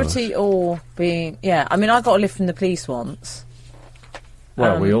sounds Celebrity good. or being... Yeah, I mean, I got a lift from the police once.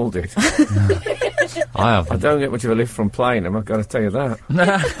 Well, we all did. I haven't. I don't get much of a lift from Plainham, I've got to tell you that.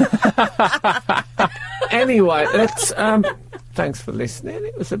 Anyway, let's... thanks for listening.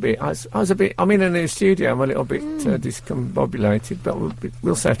 It was a bit... I'm in a new studio. I'm a little bit discombobulated, but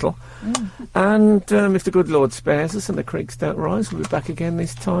we'll settle. And if the good Lord spares us and the creeks don't rise, we'll be back again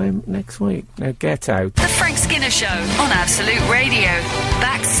this time next week. Now, get out. The Frank Skinner Show on Absolute Radio.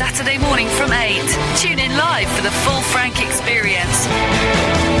 Back Saturday morning from 8. Tune in live for the full Frank experience.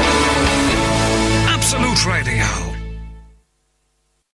 Absolute Radio.